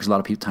 weeks before, because a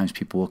lot of times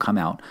people will come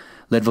out.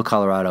 Leadville,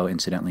 Colorado,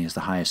 incidentally, is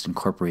the highest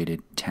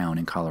incorporated town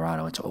in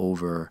Colorado. It's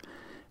over...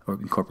 or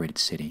incorporated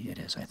city, it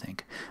is, I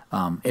think.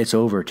 It's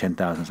over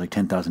 10,000, it's like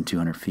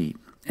 10,200 feet,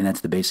 and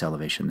that's the base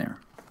elevation there.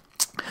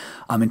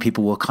 And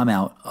people will come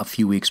out a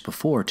few weeks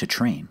before to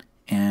train.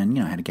 And,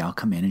 I had a gal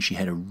come in, and she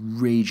had a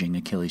raging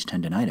Achilles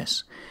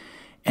tendonitis.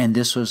 And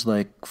this was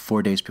like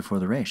 4 days before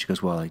the race. She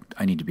goes, well,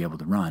 I need to be able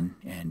to run,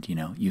 and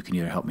you can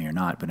either help me or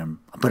not, but I'm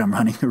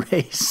running the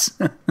race.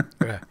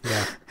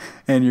 Yeah.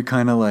 And you're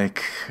kind of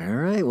like, all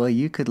right, well,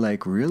 you could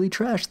like really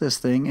trash this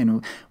thing.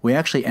 And we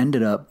actually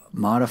ended up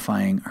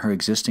modifying her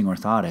existing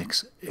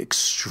orthotics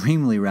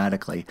extremely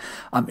radically.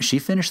 She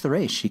finished the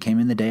race. She came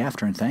in the day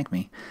after and thanked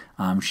me.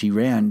 She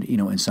ran,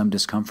 in some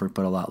discomfort,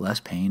 but a lot less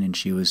pain, and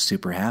she was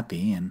super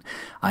happy. And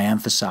I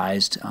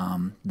emphasized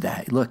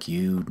that, look,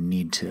 you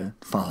need to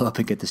follow up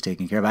and get this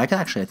taken care of. I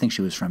think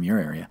she was from your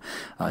area,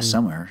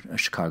 somewhere,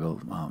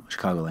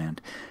 Chicagoland.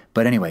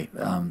 But anyway,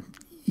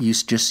 you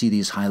just see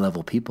these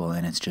high-level people,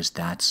 and it's just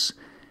that's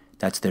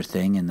their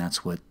thing, and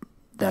that's what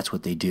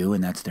they do,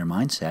 and that's their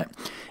mindset.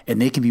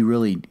 And they can be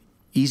really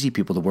easy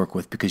people to work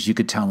with, because you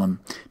could tell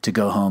them to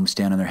go home,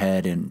 stand on their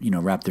head,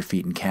 and wrap their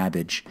feet in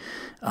cabbage,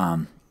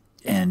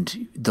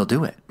 and they'll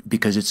do it,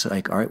 because it's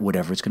like, all right,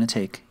 whatever it's going to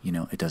take,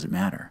 it doesn't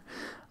matter.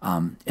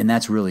 And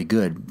that's really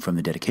good from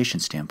the dedication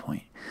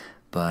standpoint.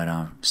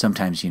 But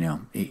sometimes,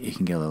 it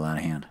can get a little out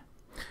of hand.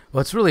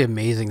 Well, it's really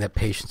amazing that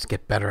patients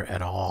get better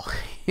at all,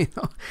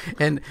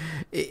 and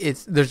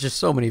there's just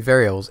so many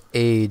variables: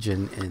 age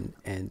and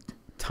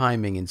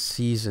timing and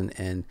season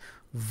and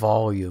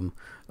volume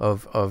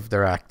of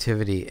their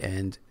activity,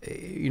 and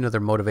their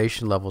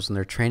motivation levels and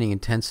their training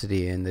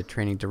intensity and the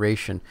training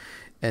duration,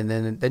 and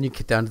then you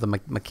get down to the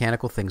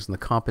mechanical things and the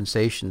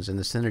compensations and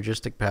the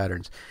synergistic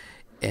patterns,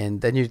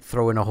 and then you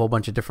throw in a whole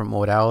bunch of different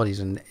modalities,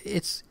 and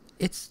it's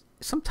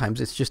sometimes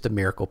it's just a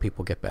miracle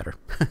people get better,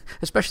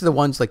 especially the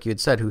ones, like you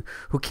had said, who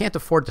can't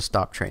afford to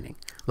stop training.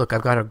 Look,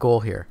 I've got a goal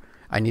here.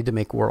 I need to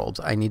make worlds.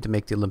 I need to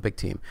make the Olympic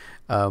team.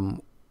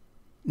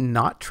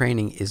 Not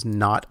training is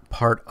not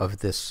part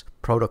of this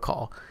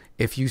protocol.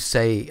 If you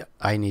say,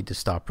 I need to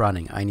stop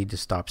running, I need to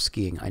stop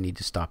skiing, I need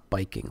to stop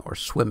biking or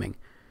swimming,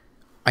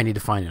 I need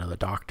to find another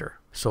doctor.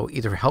 So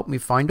either help me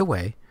find a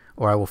way,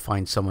 or I will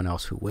find someone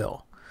else who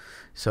will.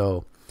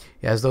 So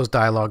as those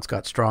dialogues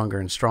got stronger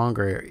and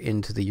stronger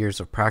into the years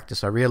of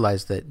practice, I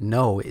realized that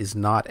no is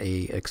not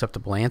a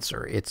acceptable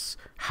answer. It's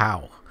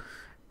how.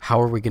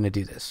 How are we going to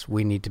do this?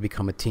 We need to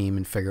become a team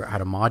and figure out how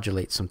to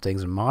modulate some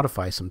things and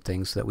modify some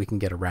things so that we can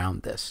get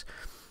around this.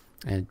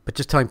 But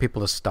just telling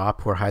people to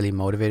stop who are highly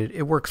motivated,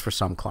 it works for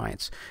some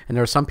clients. And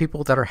there are some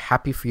people that are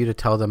happy for you to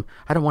tell them,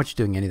 I don't want you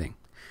doing anything.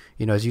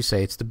 As you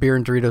say, it's the beer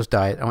and Doritos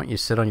diet. I want you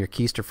to sit on your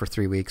keister for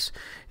 3 weeks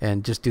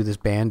and just do this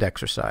band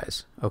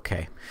exercise.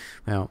 Okay.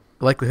 Now,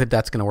 the likelihood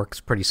that's going to work is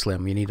pretty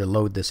slim. You need to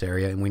load this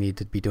area, and we need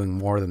to be doing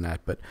more than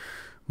that. But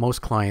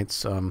most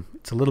clients,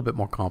 it's a little bit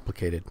more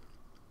complicated.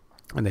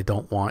 And they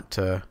don't want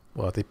to,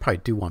 well, they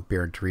probably do want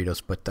beer and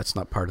Doritos, but that's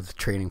not part of the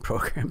training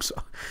program.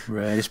 So,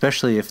 right,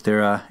 especially if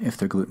they're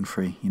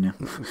gluten-free,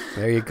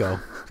 There you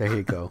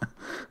go.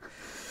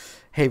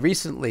 Hey,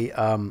 recently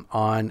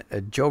on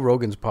Joe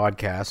Rogan's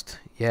podcast,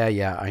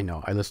 yeah, I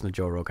know. I listen to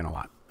Joe Rogan a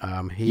lot.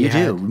 You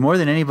do, more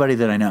than anybody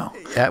that I know.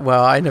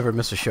 Well, I never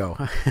miss a show.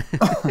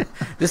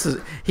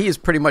 He is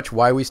pretty much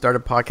why we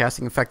started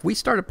podcasting. In fact, we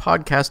started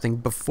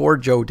podcasting before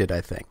Joe did,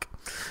 I think.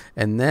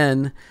 And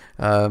then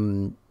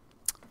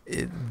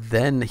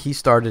he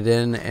started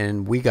in,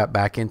 and we got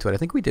back into it. I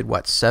think we did,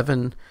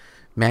 7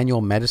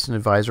 manual medicine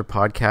advisor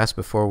podcasts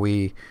before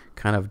we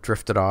kind of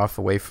drifted off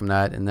away from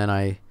that. And then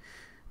I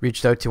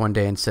reached out to you one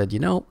day and said,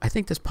 I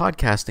think this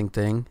podcasting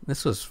thing,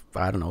 this was,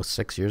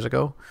 6 years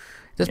ago,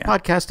 this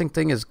podcasting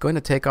thing is going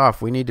to take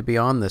off. We need to be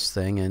on this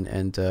thing.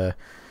 And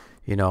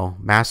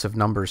massive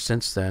numbers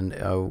since then.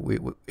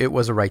 It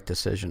was a right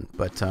decision.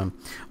 But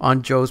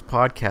on Joe's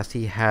podcast,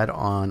 he had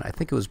on, I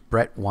think it was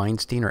Brett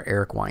Weinstein or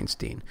Eric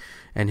Weinstein.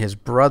 And his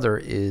brother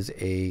is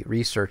a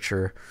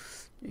researcher.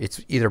 It's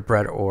either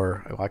Brett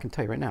or, I can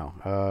tell you right now.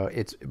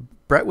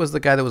 Brett was the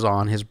guy that was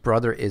on. His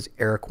brother is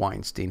Eric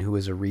Weinstein, who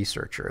is a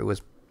researcher. It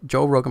was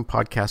Joe Rogan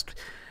podcast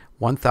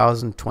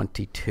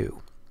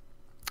 1022.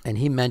 And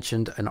he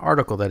mentioned an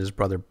article that his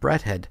brother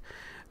Brett had,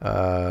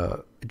 a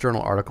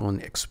journal article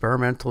in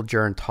Experimental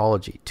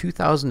Gerontology,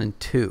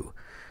 2002.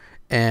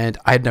 And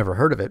I'd never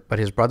heard of it, but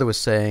his brother was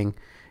saying,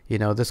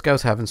 this guy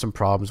was having some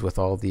problems with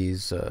all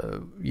these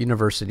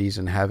universities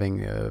and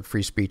having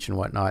free speech and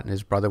whatnot. And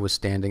his brother was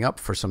standing up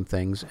for some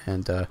things.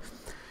 And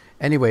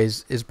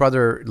anyways, his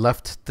brother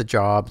left the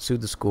job,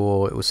 sued the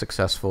school. It was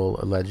successful,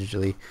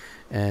 allegedly.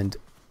 And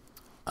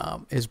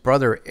his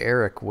brother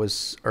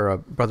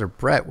brother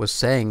Brett was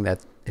saying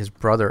that his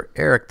brother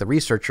Eric, the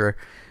researcher,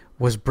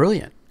 was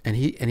brilliant. And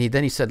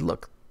he said,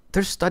 look,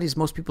 there's studies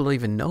most people don't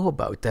even know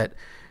about that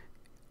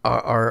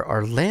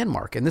are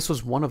landmark. And this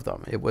was one of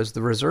them. It was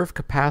the reserve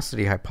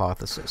capacity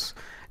hypothesis,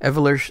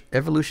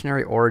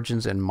 evolutionary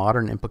origins and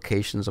modern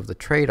implications of the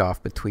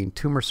trade-off between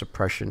tumor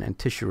suppression and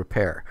tissue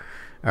repair.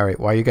 All right,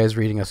 why are you guys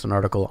reading us an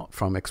article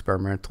from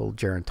Experimental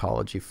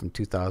Gerontology from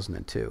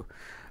 2002?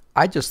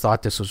 I just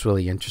thought this was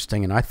really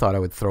interesting, and I thought I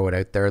would throw it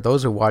out there.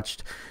 Those who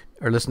watched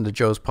or listened to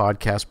Joe's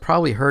podcast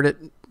probably heard it,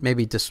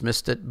 maybe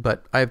dismissed it,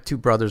 but I have 2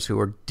 brothers who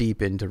are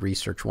deep into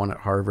research, one at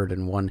Harvard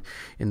and one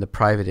in the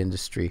private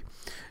industry.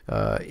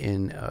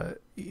 And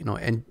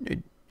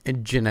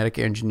in genetic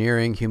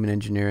engineering, human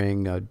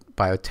engineering,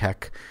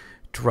 biotech,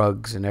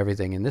 drugs, and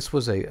everything. And this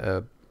was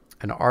an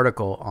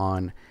article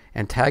on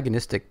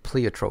antagonistic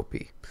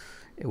pleiotropy,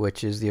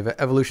 which is the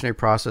evolutionary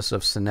process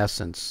of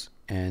senescence.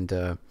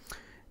 And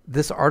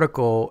this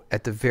article,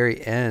 at the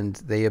very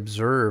end, they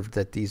observed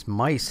that these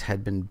mice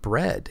had been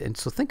bred. And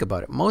so think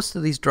about it. Most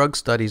of these drug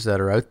studies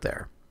that are out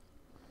there,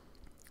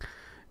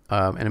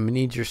 and I'm going to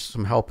need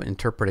some help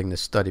interpreting this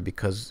study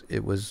because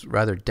it was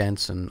rather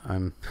dense, and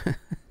I'm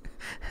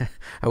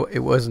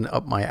it wasn't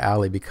up my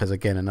alley because,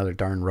 again, another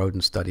darn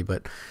rodent study.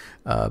 But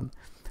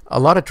a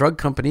lot of drug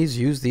companies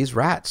use these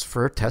rats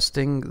for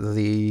testing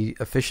the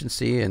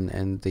efficiency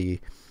and the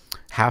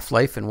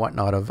half-life and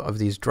whatnot of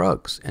these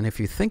drugs. And if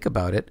you think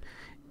about it,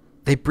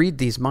 they breed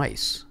these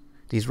mice,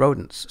 these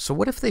rodents. So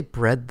what if they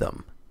bred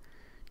them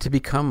to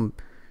become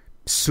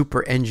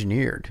super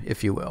engineered,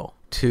 if you will,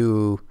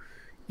 to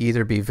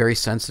either be very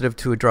sensitive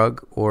to a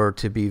drug or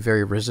to be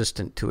very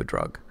resistant to a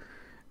drug?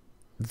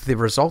 The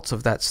results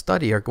of that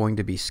study are going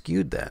to be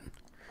skewed then.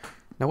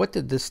 Now, what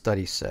did this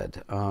study say?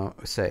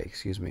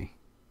 Excuse me.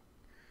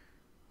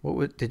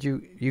 Did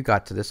you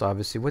got to this,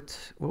 obviously. What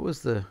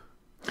was the...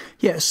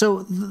 Yeah,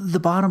 so the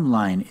bottom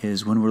line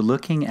is when we're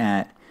looking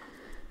at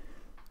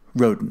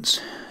rodents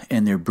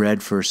and they're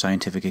bred for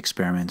scientific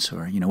experiments,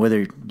 or,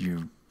 whether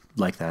you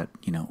like that,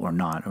 or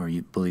not, or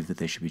you believe that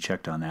they should be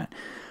checked on that,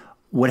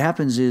 what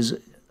happens is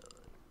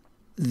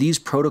these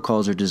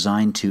protocols are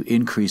designed to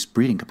increase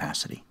breeding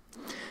capacity.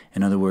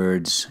 In other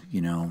words,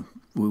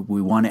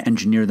 we want to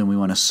engineer them. We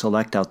want to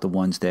select out the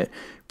ones that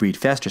breed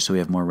faster so we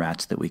have more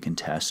rats that we can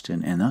test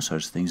and those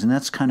sorts of things. And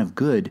that's kind of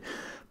good.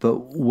 But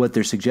what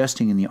they're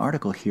suggesting in the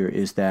article here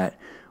is that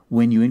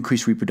when you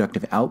increase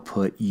reproductive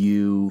output,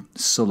 you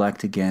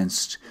select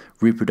against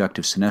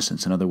reproductive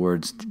senescence. In other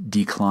words,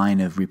 decline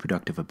of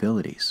reproductive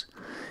abilities,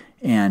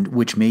 and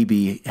which may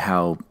be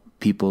how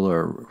people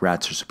or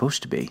rats are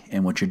supposed to be.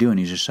 And what you're doing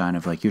is just kind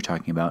of like you're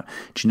talking about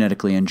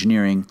genetically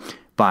engineering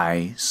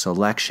by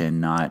selection,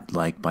 not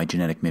like by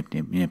genetic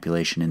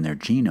manipulation in their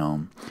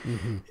genome,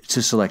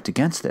 to select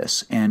against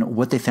this. And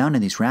what they found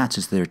in these rats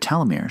is their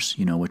telomeres,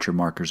 which are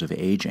markers of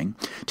aging.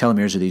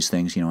 Telomeres are these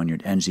things, on your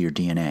ends of your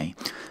DNA,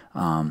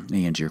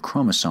 the ends of your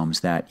chromosomes,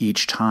 that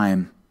each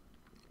time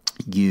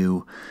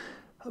you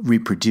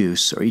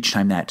reproduce, or each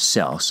time that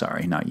cell,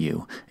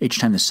 each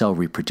time the cell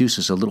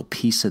reproduces, a little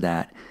piece of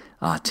that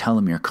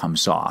telomere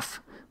comes off.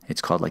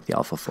 It's called like the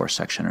alpha 4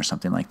 section or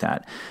something like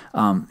that.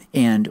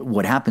 And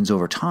what happens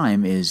over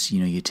time is,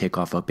 you take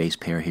off a base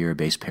pair here, a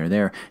base pair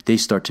there. They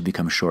start to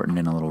become shortened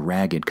and a little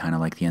ragged, kind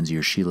of like the ends of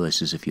your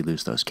shoelaces if you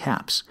lose those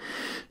caps.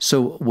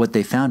 So what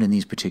they found in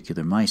these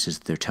particular mice is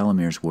that their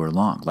telomeres were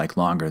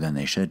longer than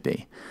they should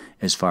be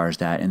as far as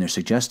that. And they're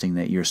suggesting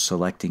that you're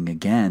selecting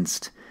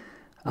against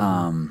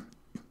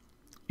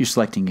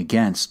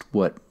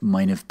what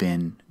might have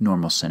been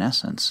normal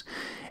senescence.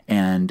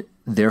 And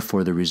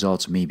therefore, the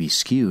results may be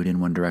skewed in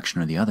one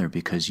direction or the other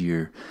because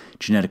you're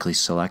genetically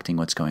selecting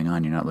what's going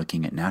on. You're not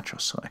looking at natural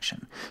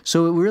selection.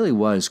 So it really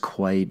was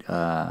quite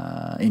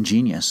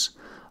ingenious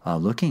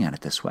looking at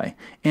it this way.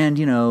 And,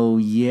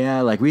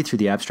 read through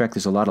the abstract.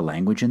 There's a lot of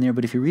language in there.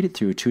 But if you read it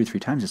through 2 or 3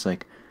 times, it's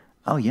like,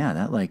 oh, yeah,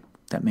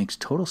 that makes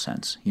total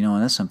sense.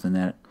 And that's something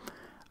that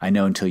I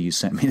know until you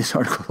sent me this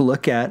article to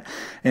look at,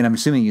 and I'm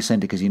assuming you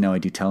sent it because I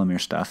do telomere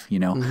stuff,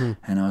 and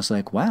I was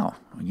like, wow,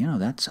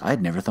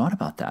 I'd never thought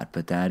about that,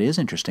 but that is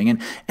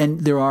interesting. And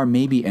there are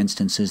maybe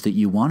instances that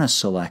you want to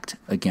select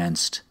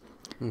against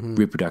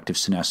reproductive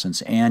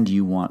senescence, and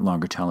you want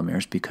longer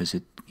telomeres because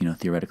it,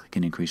 theoretically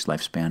can increase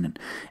lifespan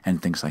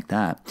and things like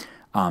that.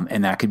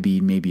 And that could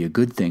be maybe a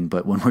good thing,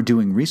 but when we're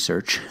doing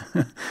research,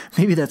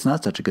 maybe that's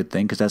not such a good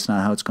thing because that's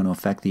not how it's going to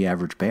affect the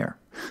average bear.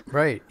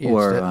 Right.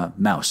 Or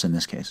mouse in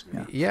this case.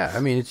 Yeah.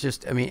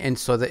 And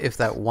so if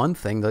that one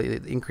thing,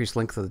 the increased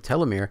length of the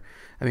telomere,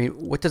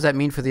 what does that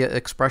mean for the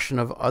expression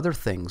of other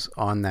things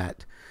on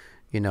that,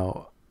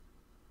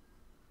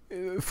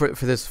 for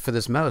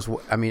this mouse?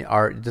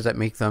 Does that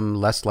make them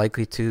less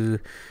likely to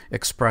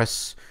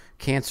express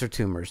cancer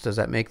tumors? Does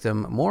that make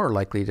them more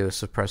likely to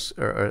suppress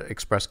or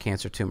express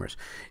cancer tumors?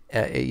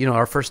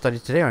 Our first study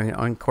today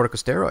on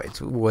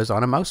corticosteroids was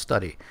on a mouse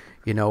study.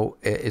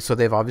 So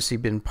they've obviously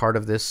been part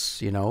of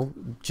this,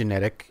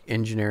 genetic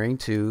engineering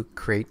to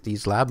create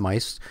these lab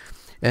mice.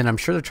 And I'm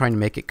sure they're trying to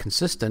make it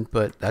consistent,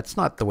 but that's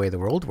not the way the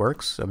world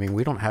works.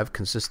 We don't have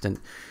consistent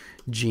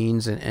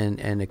genes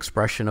and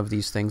expression of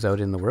these things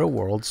out in the real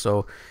world.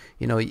 So,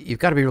 you've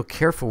got to be real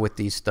careful with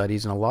these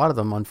studies. And a lot of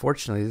them,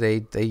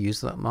 unfortunately, they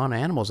use them on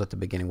animals at the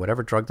beginning,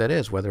 whatever drug that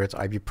is, whether it's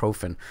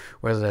ibuprofen,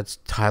 whether that's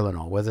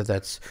Tylenol, whether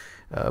that's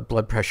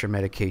blood pressure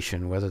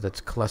medication, whether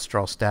that's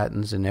cholesterol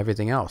statins and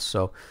everything else.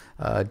 So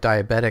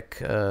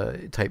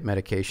diabetic type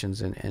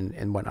medications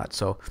and whatnot.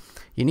 So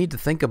you need to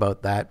think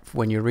about that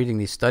when you're reading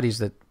these studies,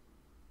 that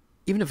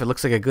even if it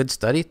looks like a good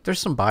study, there's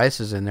some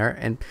biases in there,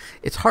 and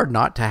it's hard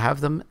not to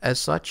have them as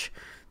such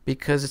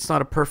because it's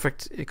not a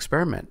perfect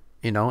experiment,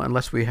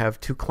 unless we have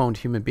 2 cloned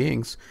human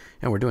beings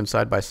and we're doing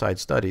side-by-side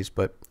studies.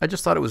 But I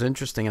just thought it was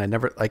interesting, and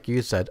like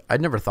you said,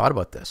 I'd never thought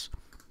about this.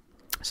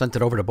 sent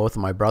it over to both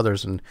of my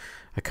brothers, and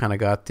I kind of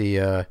got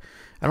the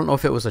I don't know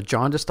if it was a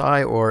jaundiced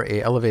eye or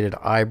a elevated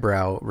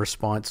eyebrow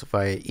response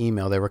via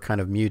email. They were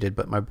kind of muted,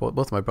 but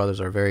both my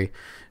brothers are very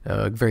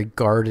very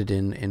guarded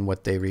in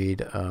what they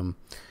read.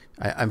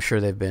 I'm sure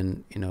they've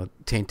been,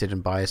 tainted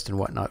and biased and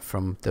whatnot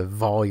from the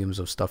volumes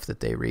of stuff that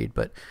they read.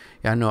 But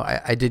yeah, no,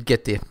 I did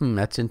get the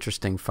that's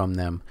interesting from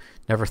them.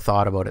 Never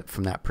thought about it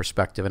from that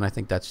perspective, and I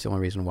think that's the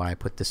only reason why I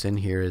put this in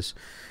here is,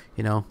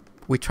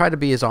 we try to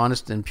be as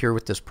honest and pure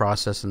with this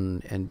process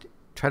and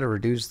try to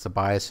reduce the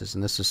biases,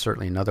 and this is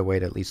certainly another way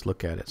to at least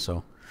look at it.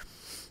 So,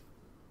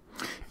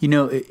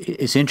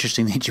 it's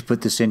interesting that you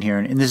put this in here,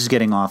 and this is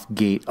getting off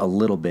gait a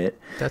little bit.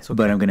 That's okay.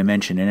 But I'm going to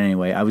mention it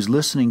anyway. I was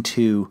listening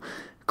to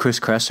Chris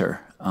Kresser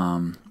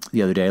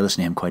the other day. I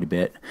listen to him quite a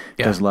bit.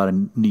 He does a lot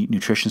of neat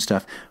nutrition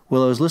stuff.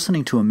 Well, I was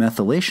listening to a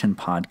methylation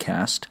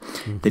podcast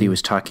that he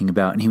was talking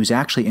about, and he was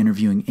actually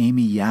interviewing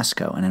Amy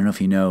Yasko. And I don't know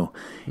if you know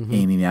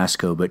Amy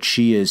Yasko, but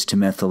she is to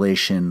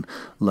methylation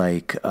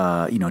like,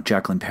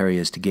 Jacqueline Perry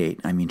is to gait.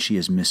 I mean, she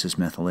is Mrs.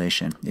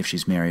 Methylation if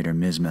she's married, or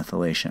Ms.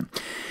 Methylation.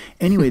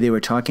 Anyway, they were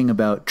talking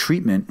about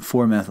treatment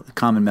for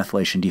common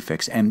methylation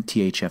defects,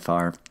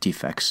 MTHFR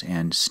defects,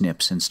 and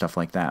SNPs and stuff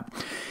like that.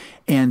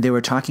 And they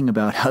were talking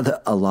about how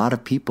a lot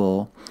of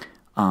people,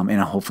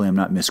 and hopefully I'm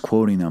not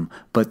misquoting them,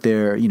 but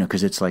they're,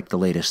 because it's like the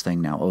latest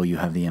thing now. Oh, you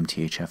have the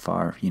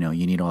MTHFR, you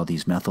need all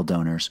these methyl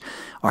donors,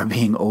 are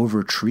being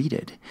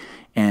overtreated.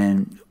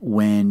 And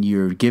when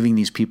you're giving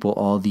these people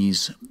all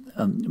these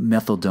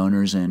methyl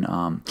donors and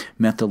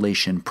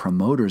methylation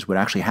promoters, what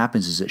actually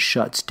happens is it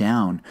shuts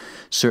down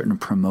certain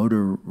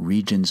promoter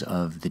regions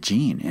of the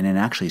gene, and it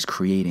actually is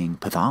creating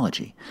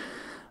pathology.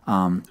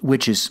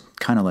 Which is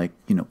kind of like,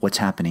 what's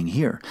happening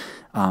here.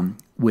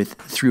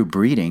 Through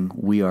breeding,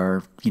 we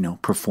are,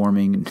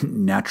 performing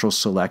natural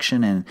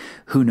selection, and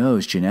who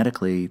knows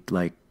genetically,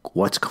 like,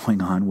 what's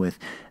going on with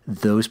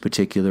those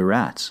particular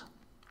rats.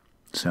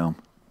 So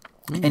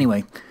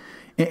anyway,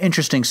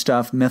 interesting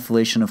stuff.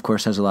 Methylation, of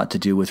course, has a lot to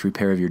do with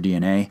repair of your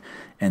DNA,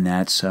 and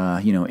that's,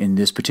 in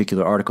this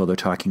particular article, they're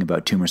talking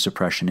about tumor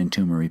suppression and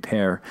tumor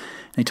repair.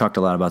 And they talked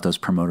a lot about those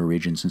promoter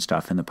regions and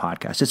stuff in the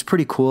podcast. It's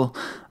pretty cool.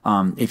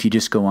 If you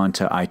just go on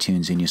to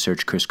iTunes and you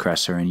search Chris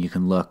Kresser, and you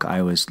can look,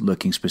 I was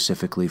looking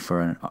specifically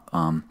for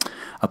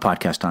a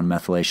podcast on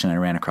methylation, and I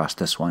ran across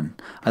this one.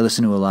 I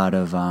listen to a lot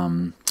of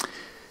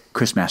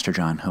Chris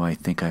Masterjohn, who I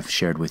think I've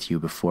shared with you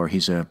before.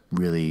 He's a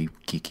really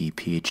geeky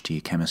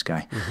PhD chemist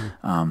guy.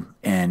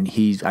 And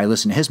I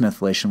listened to his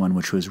methylation one,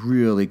 which was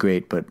really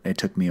great, but it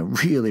took me a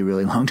really,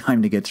 really long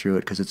time to get through it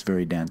because it's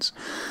very dense.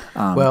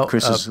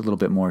 Chris is a little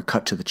bit more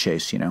cut to the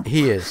chase,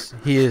 He is.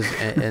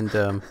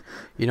 And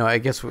I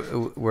guess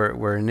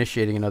we're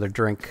initiating another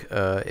drink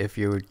if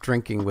you're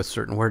drinking with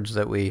certain words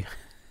that we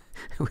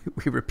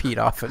repeat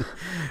often.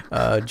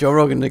 Joe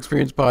Rogan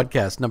Experience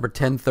Podcast, number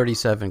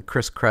 1037,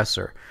 Chris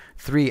Kresser.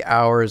 3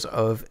 hours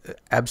of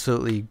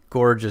absolutely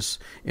gorgeous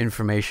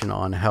information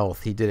on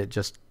health. He did it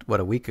just,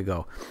 a week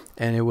ago.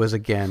 And it was,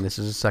 again, this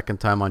is the second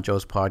time on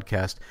Joe's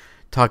podcast.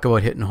 Talk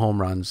about hitting home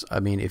runs. I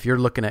mean, if you're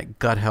looking at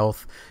gut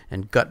health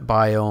and gut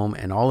biome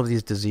and all of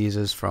these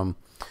diseases from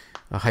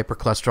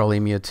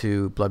hypercholesterolemia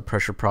to blood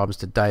pressure problems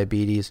to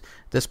diabetes,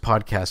 this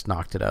podcast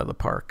knocked it out of the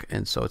park.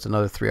 And so it's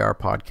another 3-hour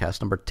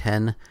podcast, number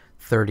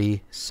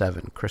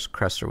 1037, Chris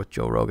Kresser with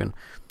Joe Rogan.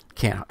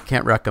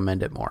 Can't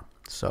recommend it more.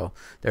 So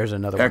there's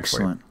another one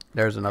for you.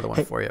 There's another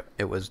one for you.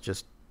 It was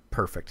just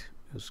perfect.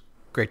 It was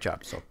great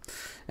job. So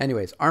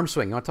anyways, arm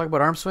swing. You want to talk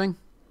about arm swing?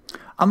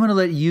 I'm going to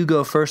let you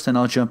go first, and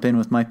I'll jump in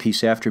with my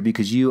piece after,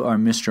 because you are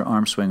Mr.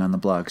 Arm Swing on the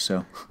blog.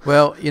 So,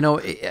 well,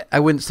 I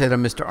wouldn't say that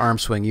I'm Mr. Arm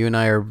Swing. You and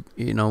I are,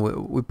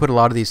 we put a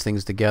lot of these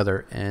things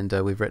together, and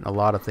we've written a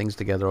lot of things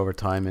together over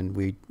time. And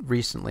we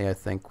recently, I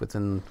think,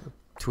 within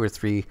 2 or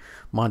 3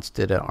 months,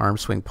 did an arm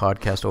swing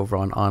podcast over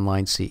on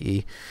Online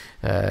CE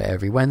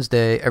every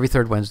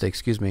third Wednesday,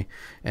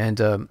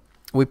 and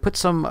we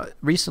put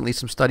recently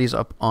some studies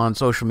up on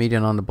social media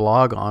and on the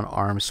blog on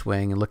arm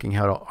swing, and looking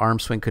how arm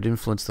swing could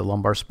influence the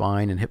lumbar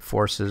spine and hip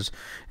forces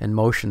and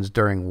motions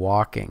during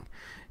walking.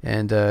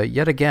 And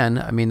yet again,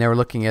 I mean, they were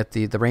looking at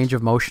the range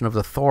of motion of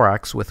the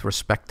thorax with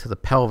respect to the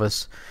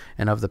pelvis,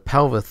 and of the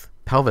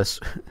pelvis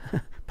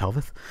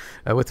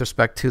with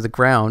respect to the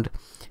ground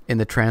in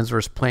the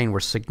transverse plane,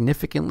 were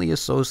significantly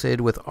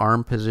associated with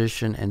arm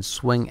position and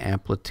swing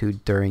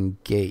amplitude during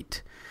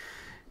gait.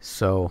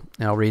 So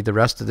now I'll read the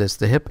rest of this.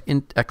 The hip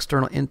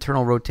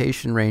external-internal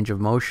rotation range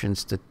of motion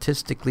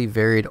statistically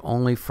varied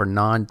only for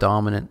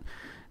non-dominant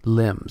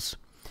limbs.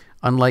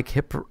 Unlike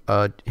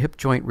hip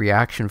joint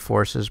reaction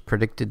forces,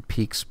 predicted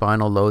peak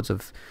spinal loads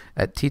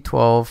at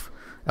T12,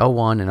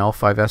 L1, and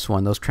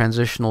L5S1, those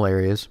transitional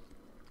areas,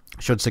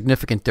 showed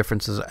significant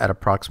differences at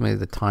approximately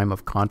the time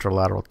of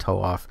contralateral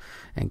toe-off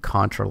and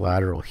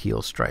contralateral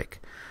heel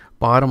strike.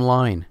 Bottom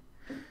line,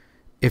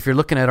 if you're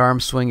looking at arm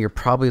swing, you're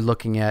probably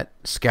looking at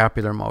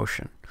scapular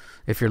motion.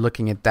 If you're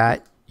looking at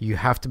that, you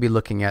have to be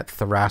looking at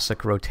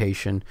thoracic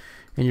rotation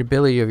and your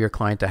ability of your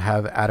client to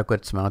have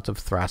adequate amounts of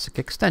thoracic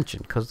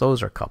extension, because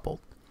those are coupled.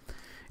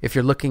 If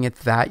you're looking at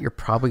that, you're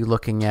probably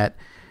looking at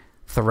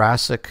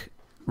thoracic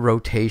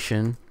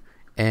rotation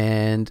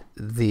and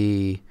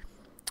the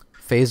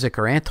phasic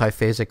or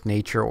anti-phasic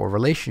nature or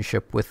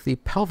relationship with the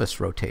pelvis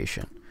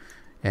rotation.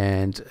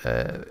 And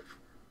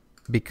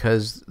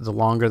because the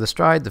longer the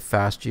stride, the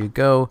faster you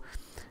go.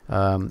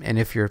 And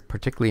if you're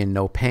particularly in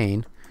no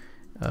pain,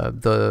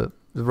 the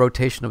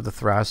rotation of the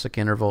thoracic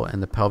interval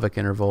and the pelvic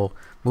interval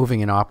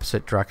moving in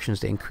opposite directions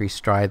to increase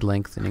stride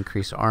length and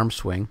increase arm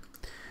swing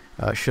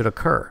should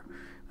occur.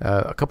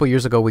 A couple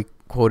years ago, we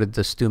quoted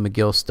the Stu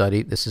McGill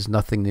study. This is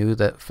nothing new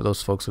that for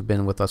those folks who've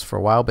been with us for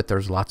a while, but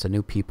there's lots of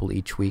new people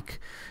each week.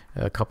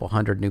 A couple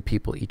hundred new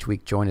people each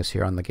week join us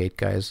here on the Gait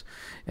Guys.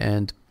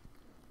 And,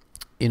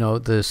 you know,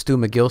 the Stu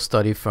McGill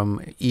study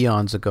from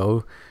eons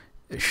ago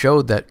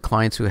showed that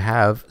clients who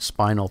have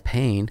spinal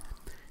pain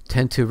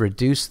tend to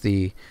reduce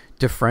the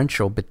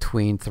differential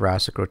between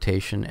thoracic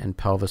rotation and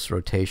pelvis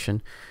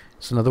rotation.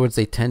 So in other words,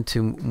 they tend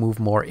to move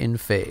more in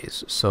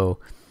phase. So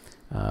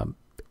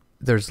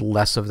there's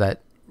less of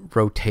that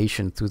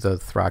rotation through the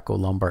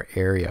thoracolumbar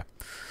area.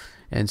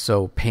 And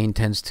so pain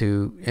tends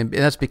to, and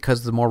that's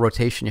because the more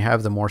rotation you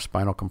have, the more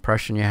spinal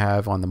compression you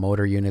have on the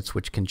motor units,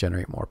 which can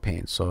generate more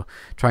pain. So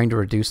trying to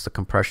reduce the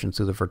compression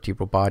through the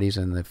vertebral bodies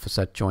and the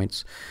facet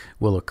joints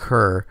will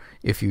occur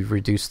if you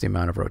reduce the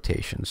amount of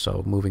rotation.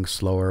 So moving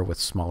slower with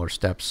smaller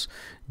steps,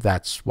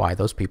 that's why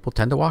those people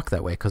tend to walk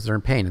that way, because they're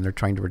in pain and they're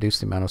trying to reduce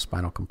the amount of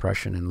spinal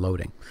compression and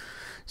loading.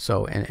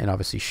 So, and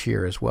obviously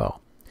shear as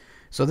well.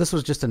 So this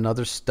was just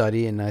another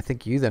study, and I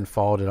think you then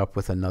followed it up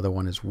with another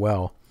one as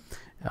well,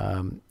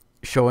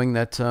 showing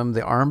that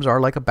the arms are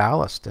like a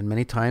ballast, and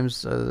many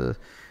times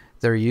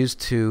they're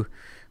used to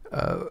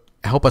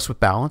help us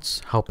with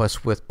balance, help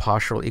us with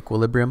postural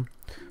equilibrium,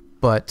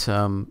 but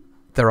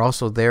they're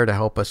also there to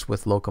help us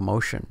with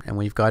locomotion. And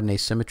when you've got an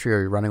asymmetry,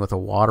 or you're running with a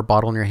water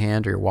bottle in your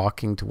hand, or you're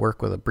walking to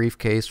work with a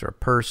briefcase or a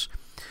purse,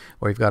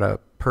 or you've got a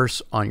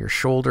purse on your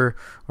shoulder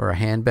or a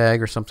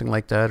handbag or something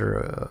like that,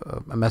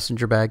 or a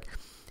messenger bag,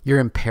 you're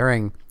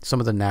impairing some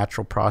of the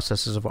natural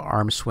processes of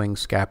arm swing,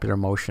 scapular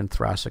motion,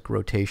 thoracic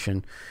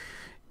rotation,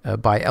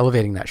 by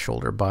elevating that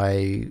shoulder,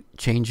 by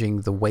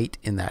changing the weight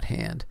in that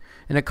hand.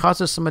 And it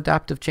causes some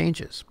adaptive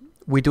changes.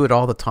 We do it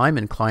all the time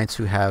in clients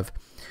who have,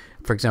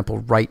 for example,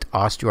 right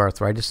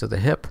osteoarthritis of the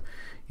hip.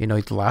 You know,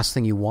 the last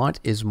thing you want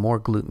is more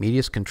glute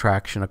medius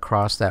contraction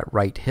across that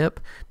right hip,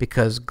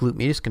 because glute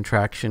medius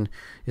contraction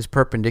is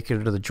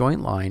perpendicular to the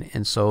joint line.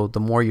 And so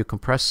the more you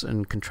compress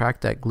and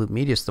contract that glute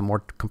medius, the more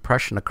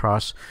compression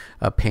across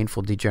a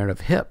painful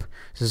degenerative hip.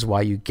 This is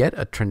why you get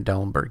a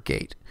Trendelenburg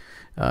gait.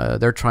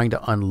 They're trying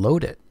to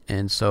unload it.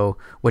 And so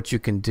what you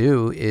can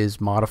do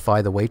is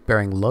modify the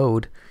weight-bearing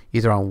load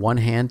either on one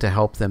hand to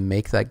help them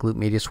make that glute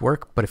medius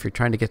work, but if you're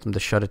trying to get them to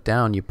shut it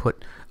down, you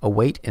put a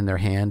weight in their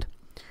hand.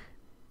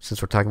 Since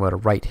we're talking about a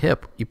right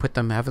hip, you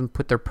have them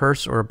put their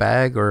purse or a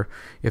bag, or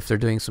if they're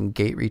doing some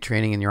gait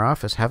retraining in your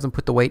office, have them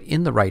put the weight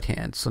in the right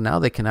hand. So now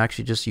they can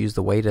actually just use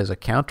the weight as a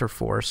counter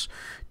force,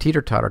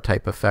 teeter-totter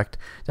type effect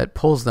that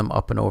pulls them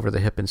up and over the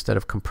hip instead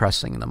of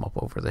compressing them up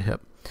over the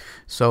hip.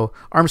 So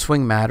arm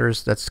swing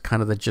matters. That's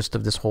kind of the gist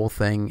of this whole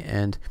thing.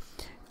 And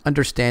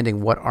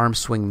understanding what arm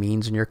swing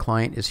means in your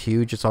client is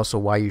huge. It's also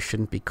why you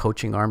shouldn't be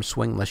coaching arm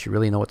swing unless you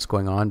really know what's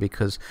going on,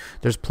 because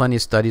there's plenty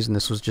of studies, and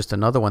this was just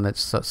another one that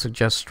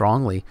suggests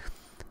strongly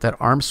that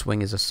arm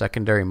swing is a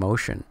secondary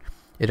motion.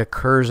 It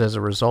occurs as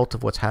a result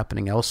of what's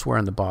happening elsewhere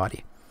in the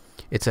body.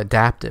 It's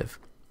adaptive.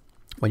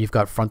 When you've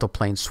got frontal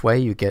plane sway,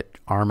 you get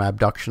arm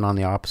abduction on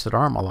the opposite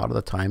arm a lot of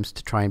the times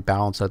to try and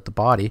balance out the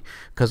body,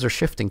 because they're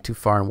shifting too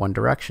far in one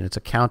direction. It's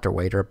a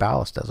counterweight or a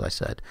ballast, as I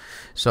said.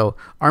 So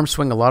arm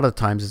swing a lot of the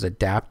times is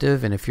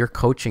adaptive, and if you're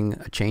coaching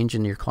a change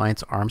in your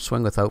client's arm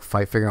swing without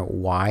figuring out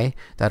why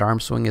that arm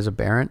swing is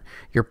aberrant,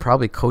 you're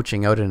probably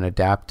coaching out an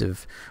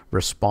adaptive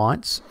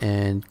response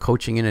and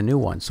coaching in a new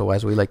one. So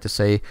as we like to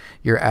say,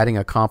 you're adding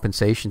a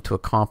compensation to a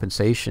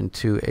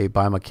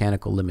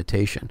biomechanical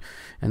limitation,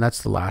 and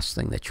that's the last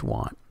thing that you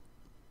want.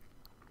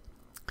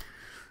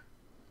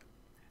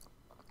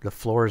 The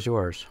floor is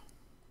yours.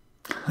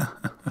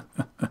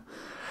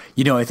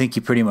 You know, I think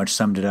you pretty much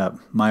summed it up.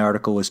 My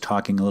article was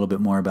talking a little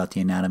bit more about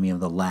the anatomy of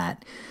the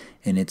lat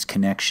and its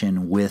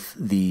connection with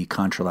the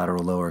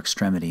contralateral lower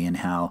extremity, and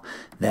how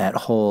that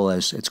whole,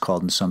 as it's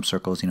called in some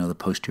circles, you know, the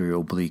posterior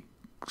oblique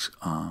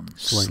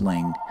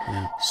sling.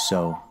 Yeah.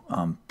 So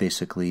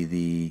basically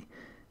the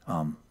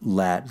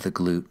lat, the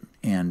glute,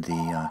 and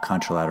the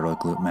contralateral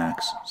glute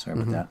max,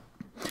 sorry about that,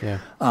 Yeah.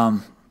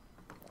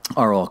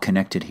 are all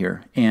connected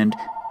here. And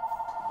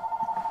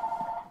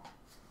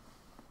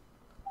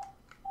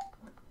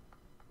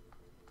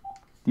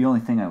the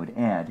only thing I would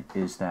add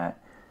is that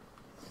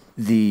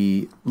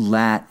the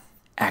lat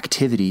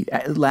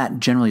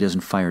generally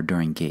doesn't fire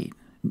during gait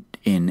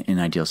in an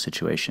ideal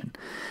situation.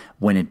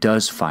 When it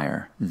does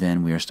fire,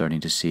 then we are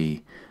starting to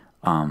see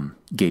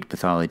gait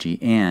pathology,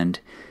 and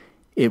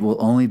it will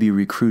only be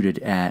recruited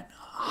at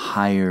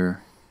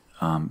higher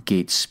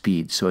gait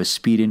speed. So as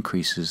speed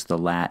increases, the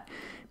lat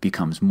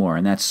becomes more,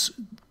 and that's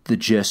the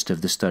gist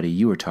of the study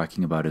you were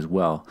talking about as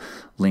well,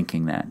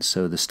 linking that.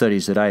 So the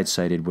studies that I had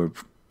cited were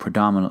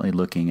predominantly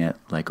looking at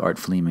like Art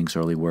Fleming's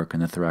early work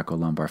in the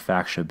thoracolumbar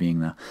fascia being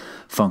the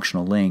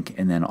functional link,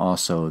 and then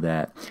also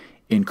that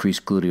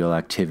increased gluteal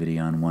activity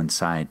on one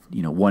side.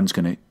 One's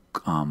going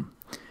to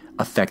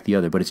affect the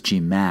other, but it's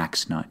G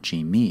max, not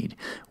G med,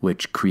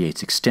 which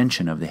creates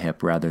extension of the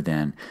hip rather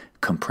than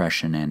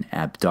compression and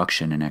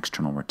abduction and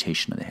external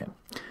rotation of the hip.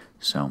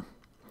 So,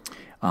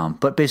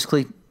 but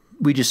basically,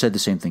 we just said the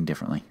same thing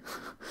differently.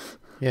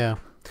 Yeah.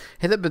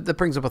 Hey, that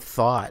brings up a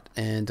thought,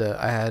 and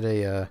I had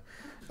a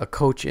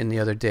coach in the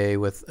other day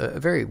with a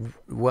very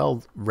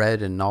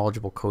well-read and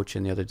knowledgeable coach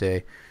in the other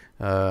day.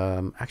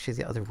 Actually,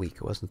 the other week,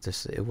 it wasn't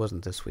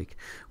this week,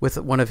 with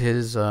one of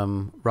his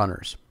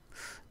runners.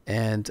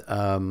 And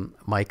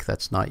Mike,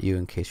 that's not you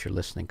in case you're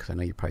listening, because I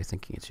know you're probably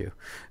thinking it's you.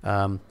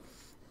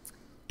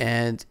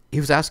 And he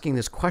was asking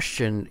this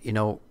question.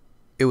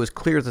 It was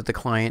clear that the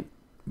client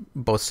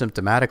both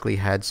symptomatically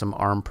had some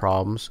arm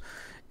problems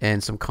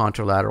and some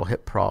contralateral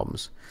hip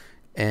problems.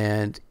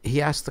 And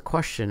he asked the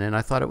question, and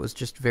I thought it was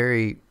just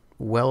very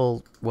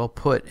well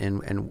put,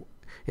 and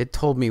it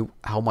told me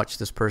how much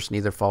this person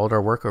either followed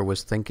our work or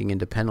was thinking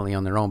independently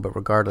on their own. But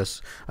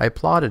regardless, I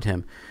applauded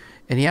him.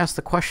 And he asked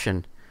the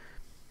question,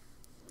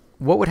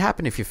 what would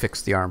happen if you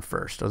fixed the arm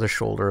first, or the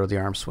shoulder, or the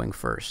arm swing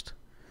first?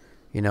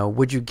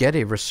 Would you get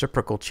a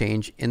reciprocal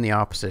change in the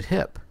opposite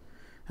hip?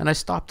 And I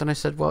stopped and I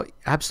said, well,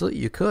 absolutely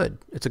you could.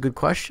 It's a good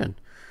question.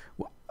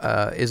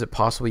 Is it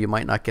possible you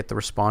might not get the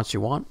response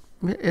you want?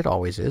 It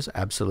always is,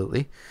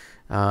 absolutely.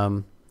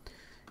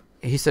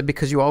 He said,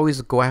 because you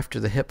always go after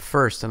the hip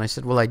first. And I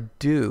said, well, I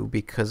do,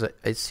 because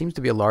it seems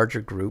to be a larger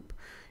group.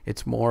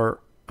 It's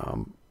more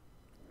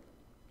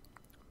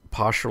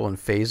postural and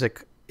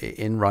phasic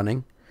in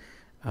running.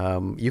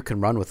 You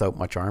can run without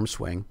much arm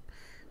swing.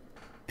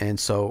 And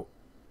so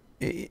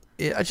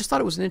I just thought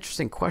it was an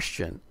interesting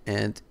question.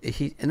 And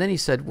then he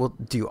said, well,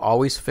 do you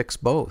always fix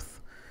both?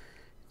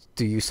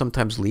 Do you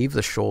sometimes leave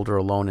the shoulder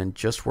alone and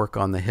just work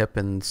on the hip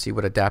and see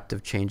what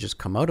adaptive changes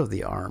come out of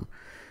the arm,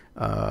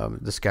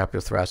 the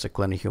scapulothoracic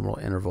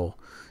glenohumeral interval?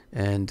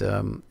 And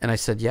I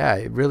said, yeah,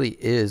 it really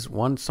is.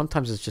 One,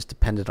 sometimes it's just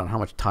dependent on how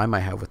much time I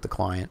have with the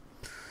client.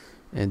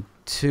 And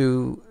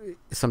two,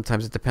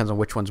 sometimes it depends on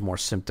which one's more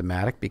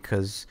symptomatic,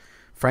 because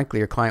frankly,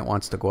 your client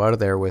wants to go out of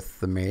there with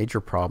the major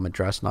problem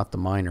addressed, not the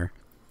minor.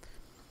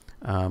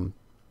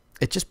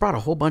 It just brought a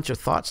whole bunch of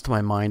thoughts to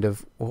my mind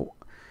of, well,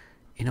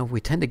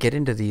 we tend to get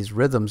into these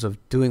rhythms of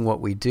doing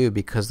what we do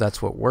because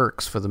that's what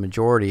works for the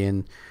majority.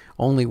 And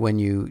only when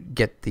you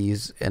get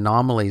these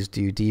anomalies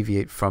do you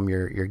deviate from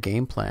your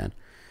game plan.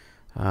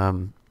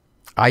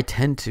 I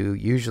tend to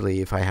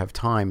usually, if I have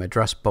time,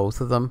 address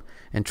both of them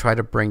and try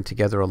to bring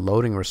together a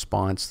loading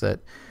response that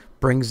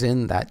brings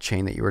in that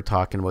chain that you were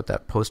talking about,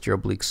 that posterior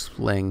oblique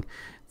sling,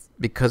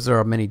 because there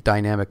are many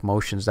dynamic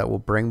motions that will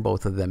bring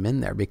both of them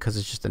in there, because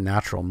it's just a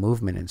natural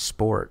movement in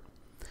sport.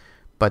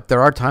 But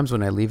there are times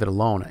when I leave it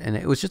alone. And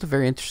it was just a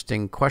very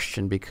interesting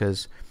question,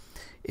 because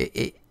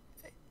it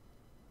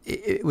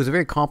was a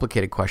very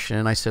complicated question.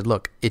 And I said,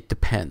 look, it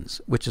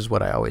depends, which is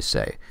what I always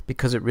say,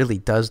 because it really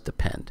does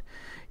depend.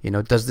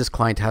 Does this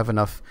client have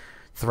enough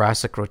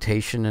thoracic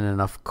rotation and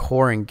enough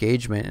core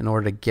engagement in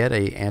order to get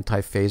a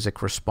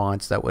anti-phasic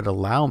response that would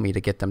allow me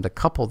to get them to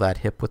couple that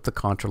hip with the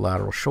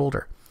contralateral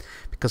shoulder?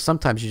 Because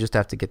sometimes you just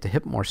have to get the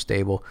hip more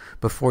stable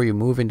before you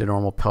move into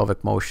normal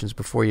pelvic motions,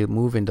 before you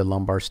move into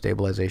lumbar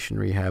stabilization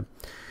rehab,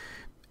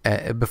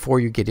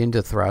 before you get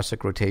into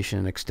thoracic rotation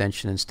and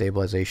extension and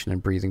stabilization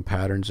and breathing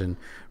patterns and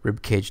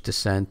rib cage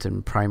descent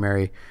and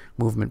primary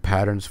movement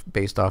patterns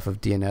based off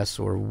of DNS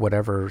or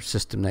whatever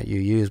system that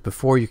you use,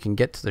 before you can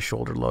get to the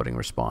shoulder loading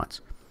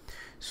response.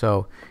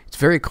 So it's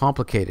very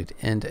complicated.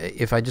 And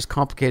if I just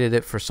complicated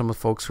it for some of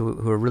the folks who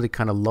are really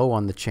kind of low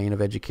on the chain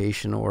of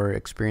education or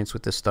experience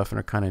with this stuff and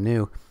are kind of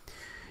new,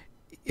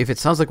 if it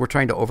sounds like we're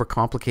trying to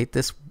overcomplicate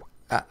this,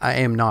 I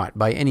am not.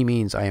 By any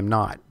means, I am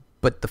not.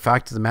 But the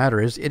fact of the matter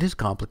is, it is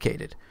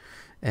complicated.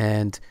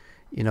 And,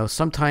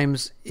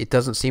 sometimes it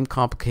doesn't seem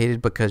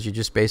complicated because you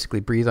just basically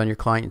breathe on your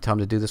client and tell them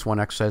to do this one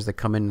exercise. They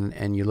come in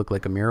and you look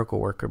like a miracle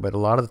worker. But a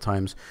lot of the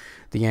times,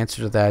 the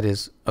answer to that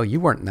is, oh, you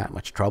weren't in that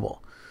much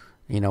trouble.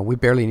 We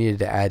barely needed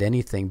to add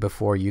anything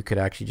before you could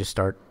actually just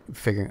start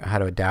figuring out how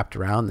to adapt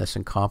around this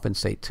and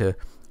compensate to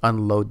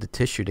unload the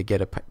tissue to get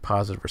a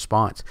positive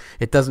response.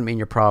 It doesn't mean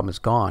your problem is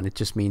gone. It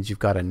just means you've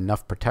got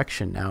enough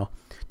protection now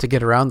to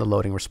get around the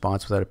loading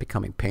response without it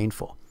becoming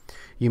painful.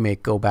 You may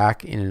go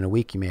back in a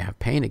week, you may have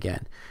pain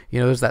again.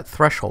 There's that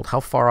threshold. How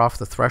far off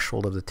the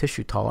threshold of the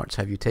tissue tolerance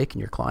have you taken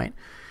your client?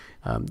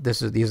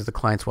 These are the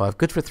clients, well, I have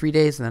good for 3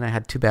 days, and then I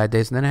had 2 bad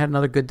days, and then I had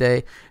another good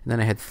day, and then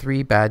I had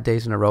 3 bad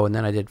days in a row, and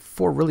then I did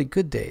 4 really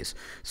good days.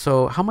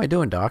 So how am I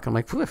doing, doc? I'm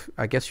like,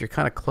 I guess you're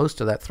kind of close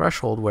to that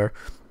threshold where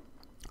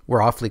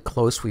we're awfully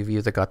close. We've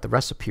either got the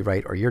recipe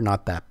right or you're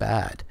not that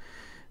bad.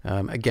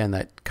 Again,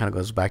 that kind of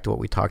goes back to what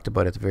we talked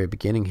about at the very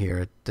beginning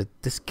here,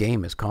 that this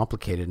game is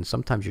complicated, and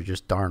sometimes you're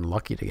just darn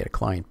lucky to get a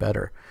client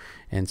better.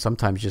 And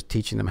sometimes just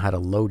teaching them how to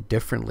load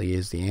differently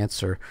is the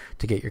answer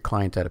to get your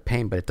client out of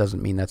pain, but it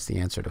doesn't mean that's the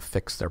answer to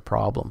fix their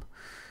problem.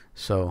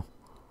 So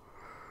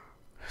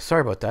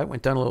sorry about that.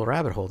 Went down a little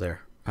rabbit hole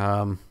there.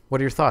 What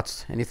are your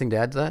thoughts? Anything to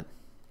add to that?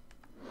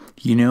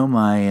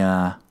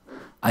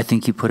 I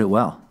think you put it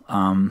well.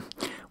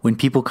 When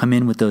people come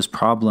in with those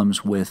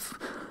problems with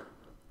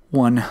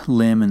one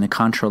limb and the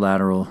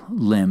contralateral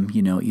limb,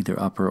 either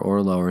upper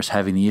or lower, is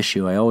having the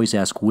issue, I always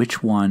ask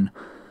which one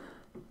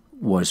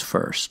was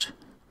first.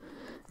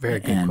 Very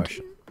good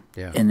question.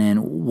 Yeah. And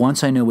then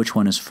once I know which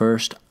one is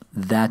first,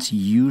 that's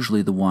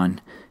usually the one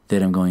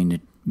that I'm going to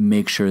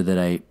make sure that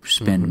I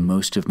spend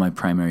most of my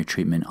primary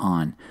treatment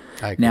on.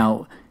 I agree.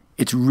 Now,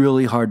 it's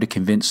really hard to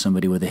convince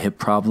somebody with a hip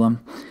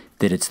problem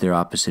that it's their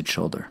opposite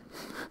shoulder.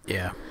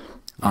 Yeah.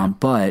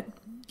 But,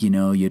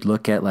 you'd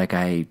look at, like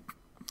I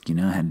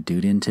had a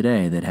dude in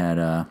today that had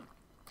a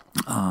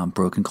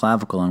broken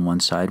clavicle on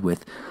one side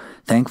with,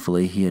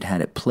 thankfully, he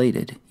had it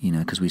plated,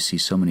 because we see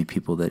so many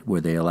people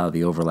where they allow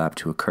the overlap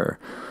to occur.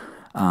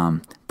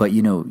 But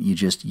you'll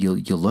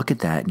look at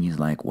that and you're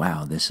like,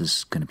 wow, this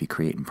is going to be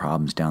creating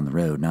problems down the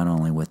road, not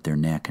only with their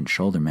neck and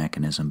shoulder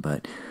mechanism,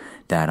 but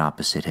that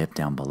opposite hip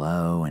down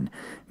below, and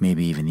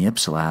maybe even the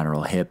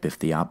ipsilateral hip if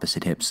the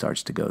opposite hip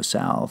starts to go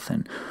south,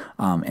 and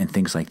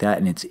things like that.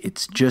 And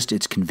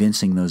it's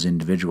convincing those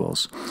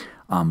individuals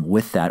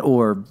with that.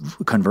 Or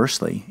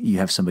conversely, you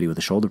have somebody with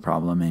a shoulder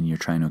problem and you're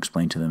trying to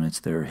explain to them it's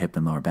their hip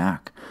and lower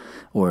back,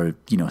 or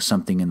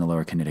something in the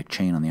lower kinetic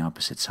chain on the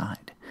opposite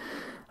side.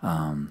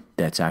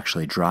 That's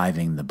actually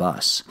driving the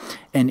bus.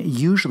 And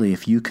usually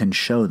if you can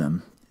show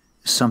them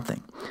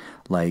something,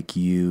 like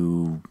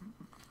you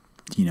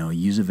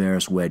use a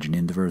varus wedge and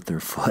invert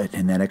their foot,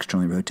 and that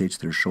externally rotates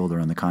their shoulder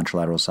on the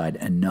contralateral side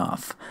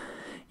enough,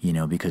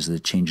 because of the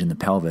change in the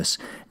pelvis,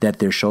 that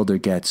their shoulder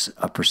gets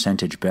a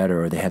percentage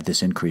better, or they have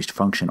this increased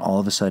function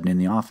all of a sudden in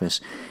the office,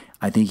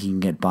 I think you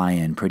can get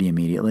buy-in pretty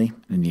immediately,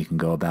 and you can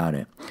go about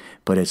it.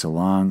 But it's a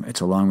long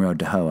road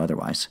to hoe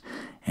otherwise.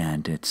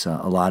 And it's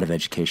a lot of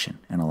education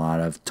and a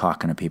lot of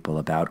talking to people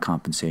about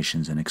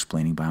compensations and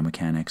explaining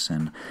biomechanics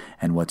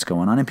and what's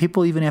going on. And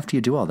people, even after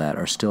you do all that,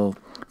 are still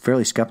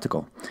fairly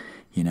skeptical.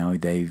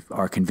 They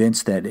are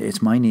convinced that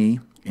it's my knee,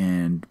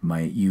 and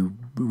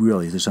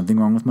there's something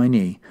wrong with my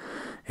knee.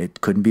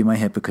 It couldn't be my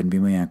hip, it couldn't be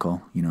my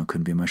ankle, it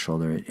couldn't be my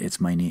shoulder, it's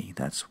my knee.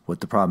 That's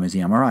what the problem is. The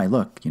MRI,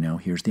 look,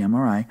 here's the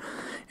MRI.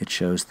 It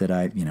shows that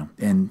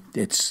and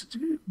it's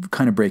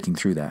kind of breaking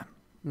through that.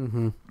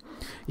 Mm-hmm.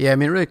 Yeah, it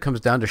really comes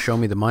down to show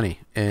me the money.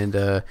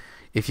 And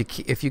if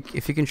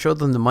you can show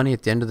them the money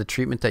at the end of the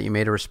treatment that you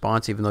made a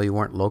response, even though you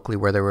weren't locally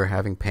where they were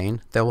having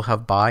pain, they will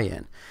have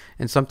buy-in.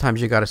 And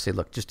sometimes you got to say,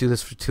 look, just do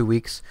this for 2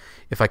 weeks.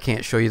 If I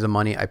can't show you the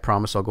money, I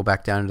promise I'll go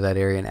back down into that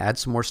area and add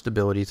some more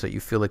stability so that you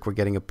feel like we're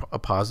getting a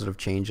positive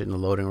change in the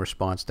loading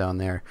response down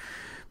there.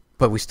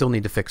 But we still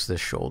need to fix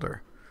this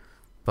shoulder.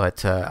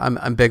 But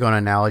I'm big on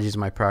analogies in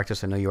my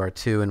practice. I know you are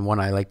too. And one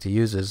I like to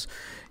use is,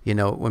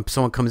 when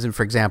someone comes in,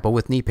 for example,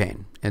 with knee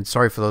pain. And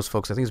sorry for those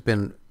folks. I think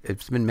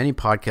it's been many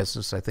podcasts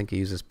since I think I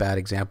use this bad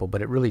example,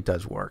 but it really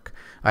does work.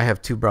 I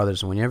have 2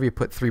 brothers, and whenever you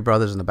put 3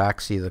 brothers in the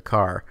back seat of the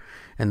car,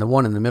 and the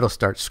one in the middle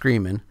starts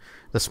screaming,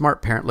 the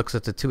smart parent looks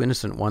at the 2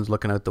 innocent ones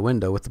looking out the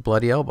window with the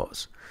bloody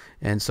elbows.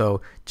 And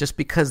so just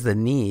because the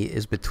knee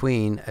is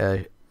between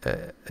a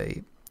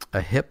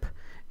hip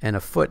and a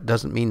foot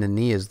doesn't mean the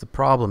knee is the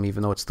problem,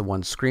 even though it's the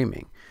one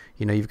screaming.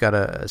 You've got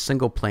a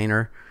single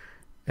planar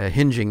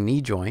hinging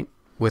knee joint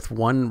with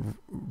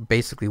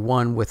basically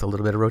one with a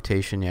little bit of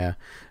rotation,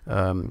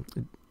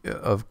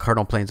 of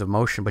cardinal planes of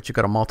motion, but you've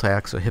got a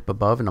multi-axial hip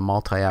above and a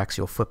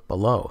multi-axial foot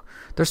below.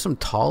 There's some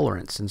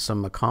tolerance and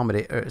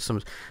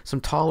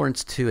some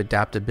tolerance to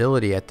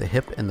adaptability at the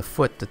hip and the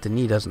foot that the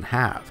knee doesn't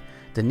have.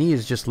 The knee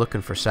is just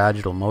looking for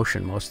sagittal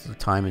motion most of the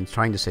time and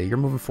trying to say, you're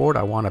moving forward,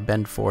 I want to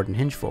bend forward and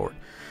hinge forward.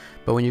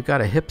 But when you've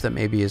got a hip that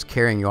maybe is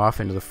carrying you off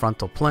into the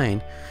frontal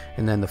plane,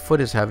 and then the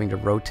foot is having to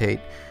rotate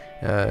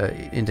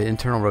into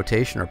internal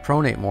rotation or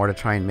pronate more to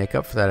try and make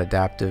up for that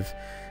adaptive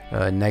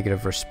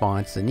negative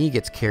response, the knee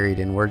gets carried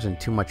inwards and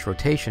too much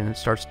rotation and it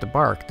starts to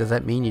bark. Does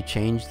that mean you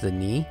change the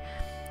knee?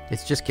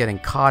 It's just getting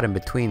caught in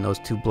between those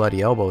 2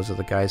 bloody elbows of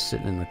the guys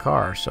sitting in the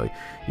car. So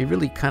you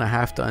really kind of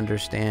have to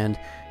understand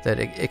that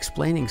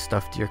explaining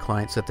stuff to your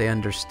clients, that they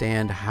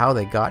understand how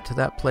they got to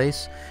that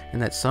place,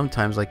 and that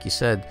sometimes, like you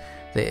said,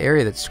 the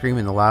area that's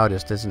screaming the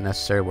loudest isn't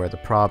necessarily where the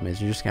problem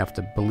is. You're just going to have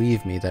to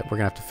believe me that we're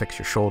going to have to fix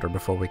your shoulder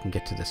before we can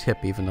get to this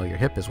hip, even though your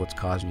hip is what's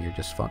causing your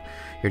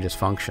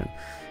dysfunction.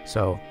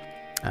 So,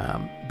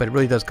 but it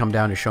really does come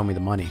down to show me the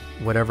money.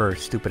 Whatever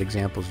stupid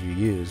examples you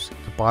use,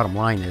 the bottom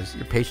line is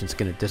your patient's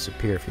going to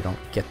disappear if you don't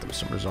get them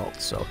some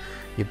results. So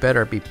you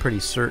better be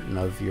pretty certain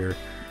of your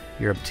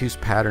obtuse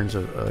patterns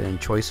and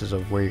choices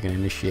of where you're going to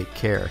initiate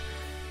care.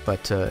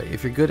 But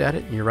if you're good at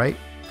it and you're right,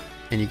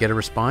 and you get a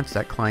response,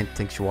 that client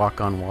thinks you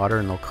walk on water,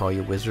 and they'll call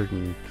you wizard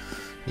and,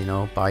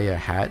 buy you a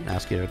hat and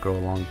ask you to grow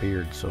a long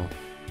beard. So,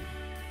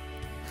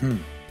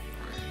 yes.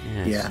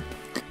 Yeah.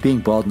 Being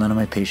bald, none of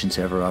my patients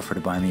ever offer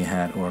to buy me a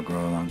hat or grow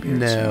a long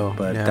beard.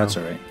 But that's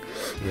all right.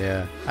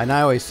 Yeah. And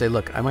I always say,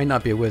 look, I might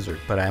not be a wizard,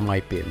 but I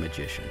might be a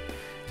magician.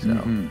 So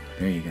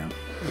there you go.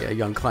 Yeah, a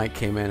young client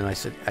came in, and I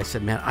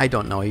said, man, I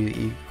don't know.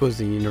 He goes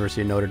to the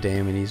University of Notre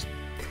Dame, and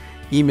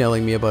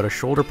emailing me about a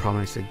shoulder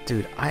problem. I said,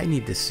 dude, I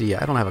need to see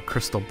it. I don't have a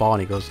crystal ball.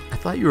 And he goes, I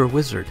thought you were a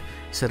wizard.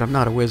 He said, I'm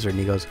not a wizard. And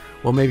he goes,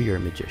 well, maybe you're a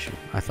magician.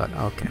 I thought,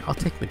 okay, I'll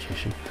take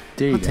magician.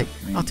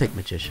 I'll take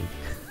magician.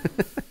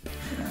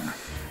 Yeah.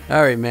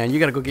 All right, man, you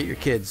got to go get your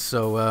kids.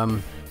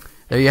 So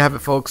there you have it,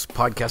 folks.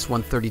 Podcast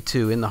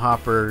 132 in the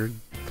hopper,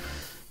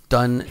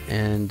 done.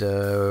 And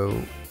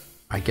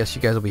I guess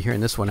you guys will be hearing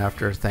this one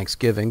after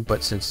Thanksgiving,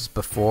 but since it's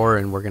before,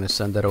 and we're going to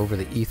send that over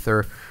the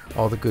ether,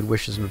 all the good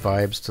wishes and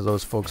vibes to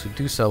those folks who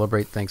do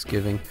celebrate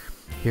Thanksgiving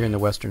here in the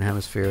Western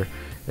Hemisphere,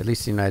 at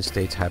least the United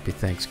States. Happy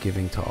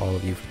Thanksgiving to all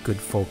of you good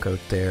folk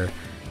out there,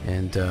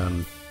 and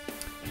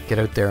get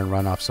out there and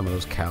run off some of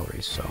those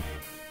calories. So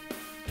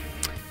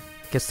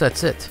I guess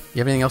that's it. You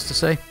have anything else to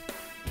say?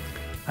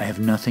 I have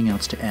nothing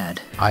else to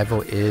add.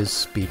 Ivo is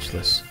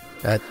speechless.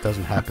 That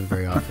doesn't happen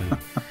very often.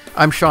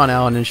 I'm Sean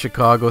Allen in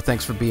Chicago.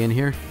 Thanks for being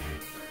here.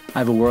 I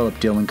have a whirl up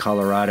Dill in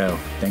Colorado.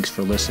 Thanks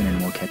for listening.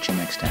 We'll catch you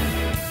next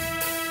time.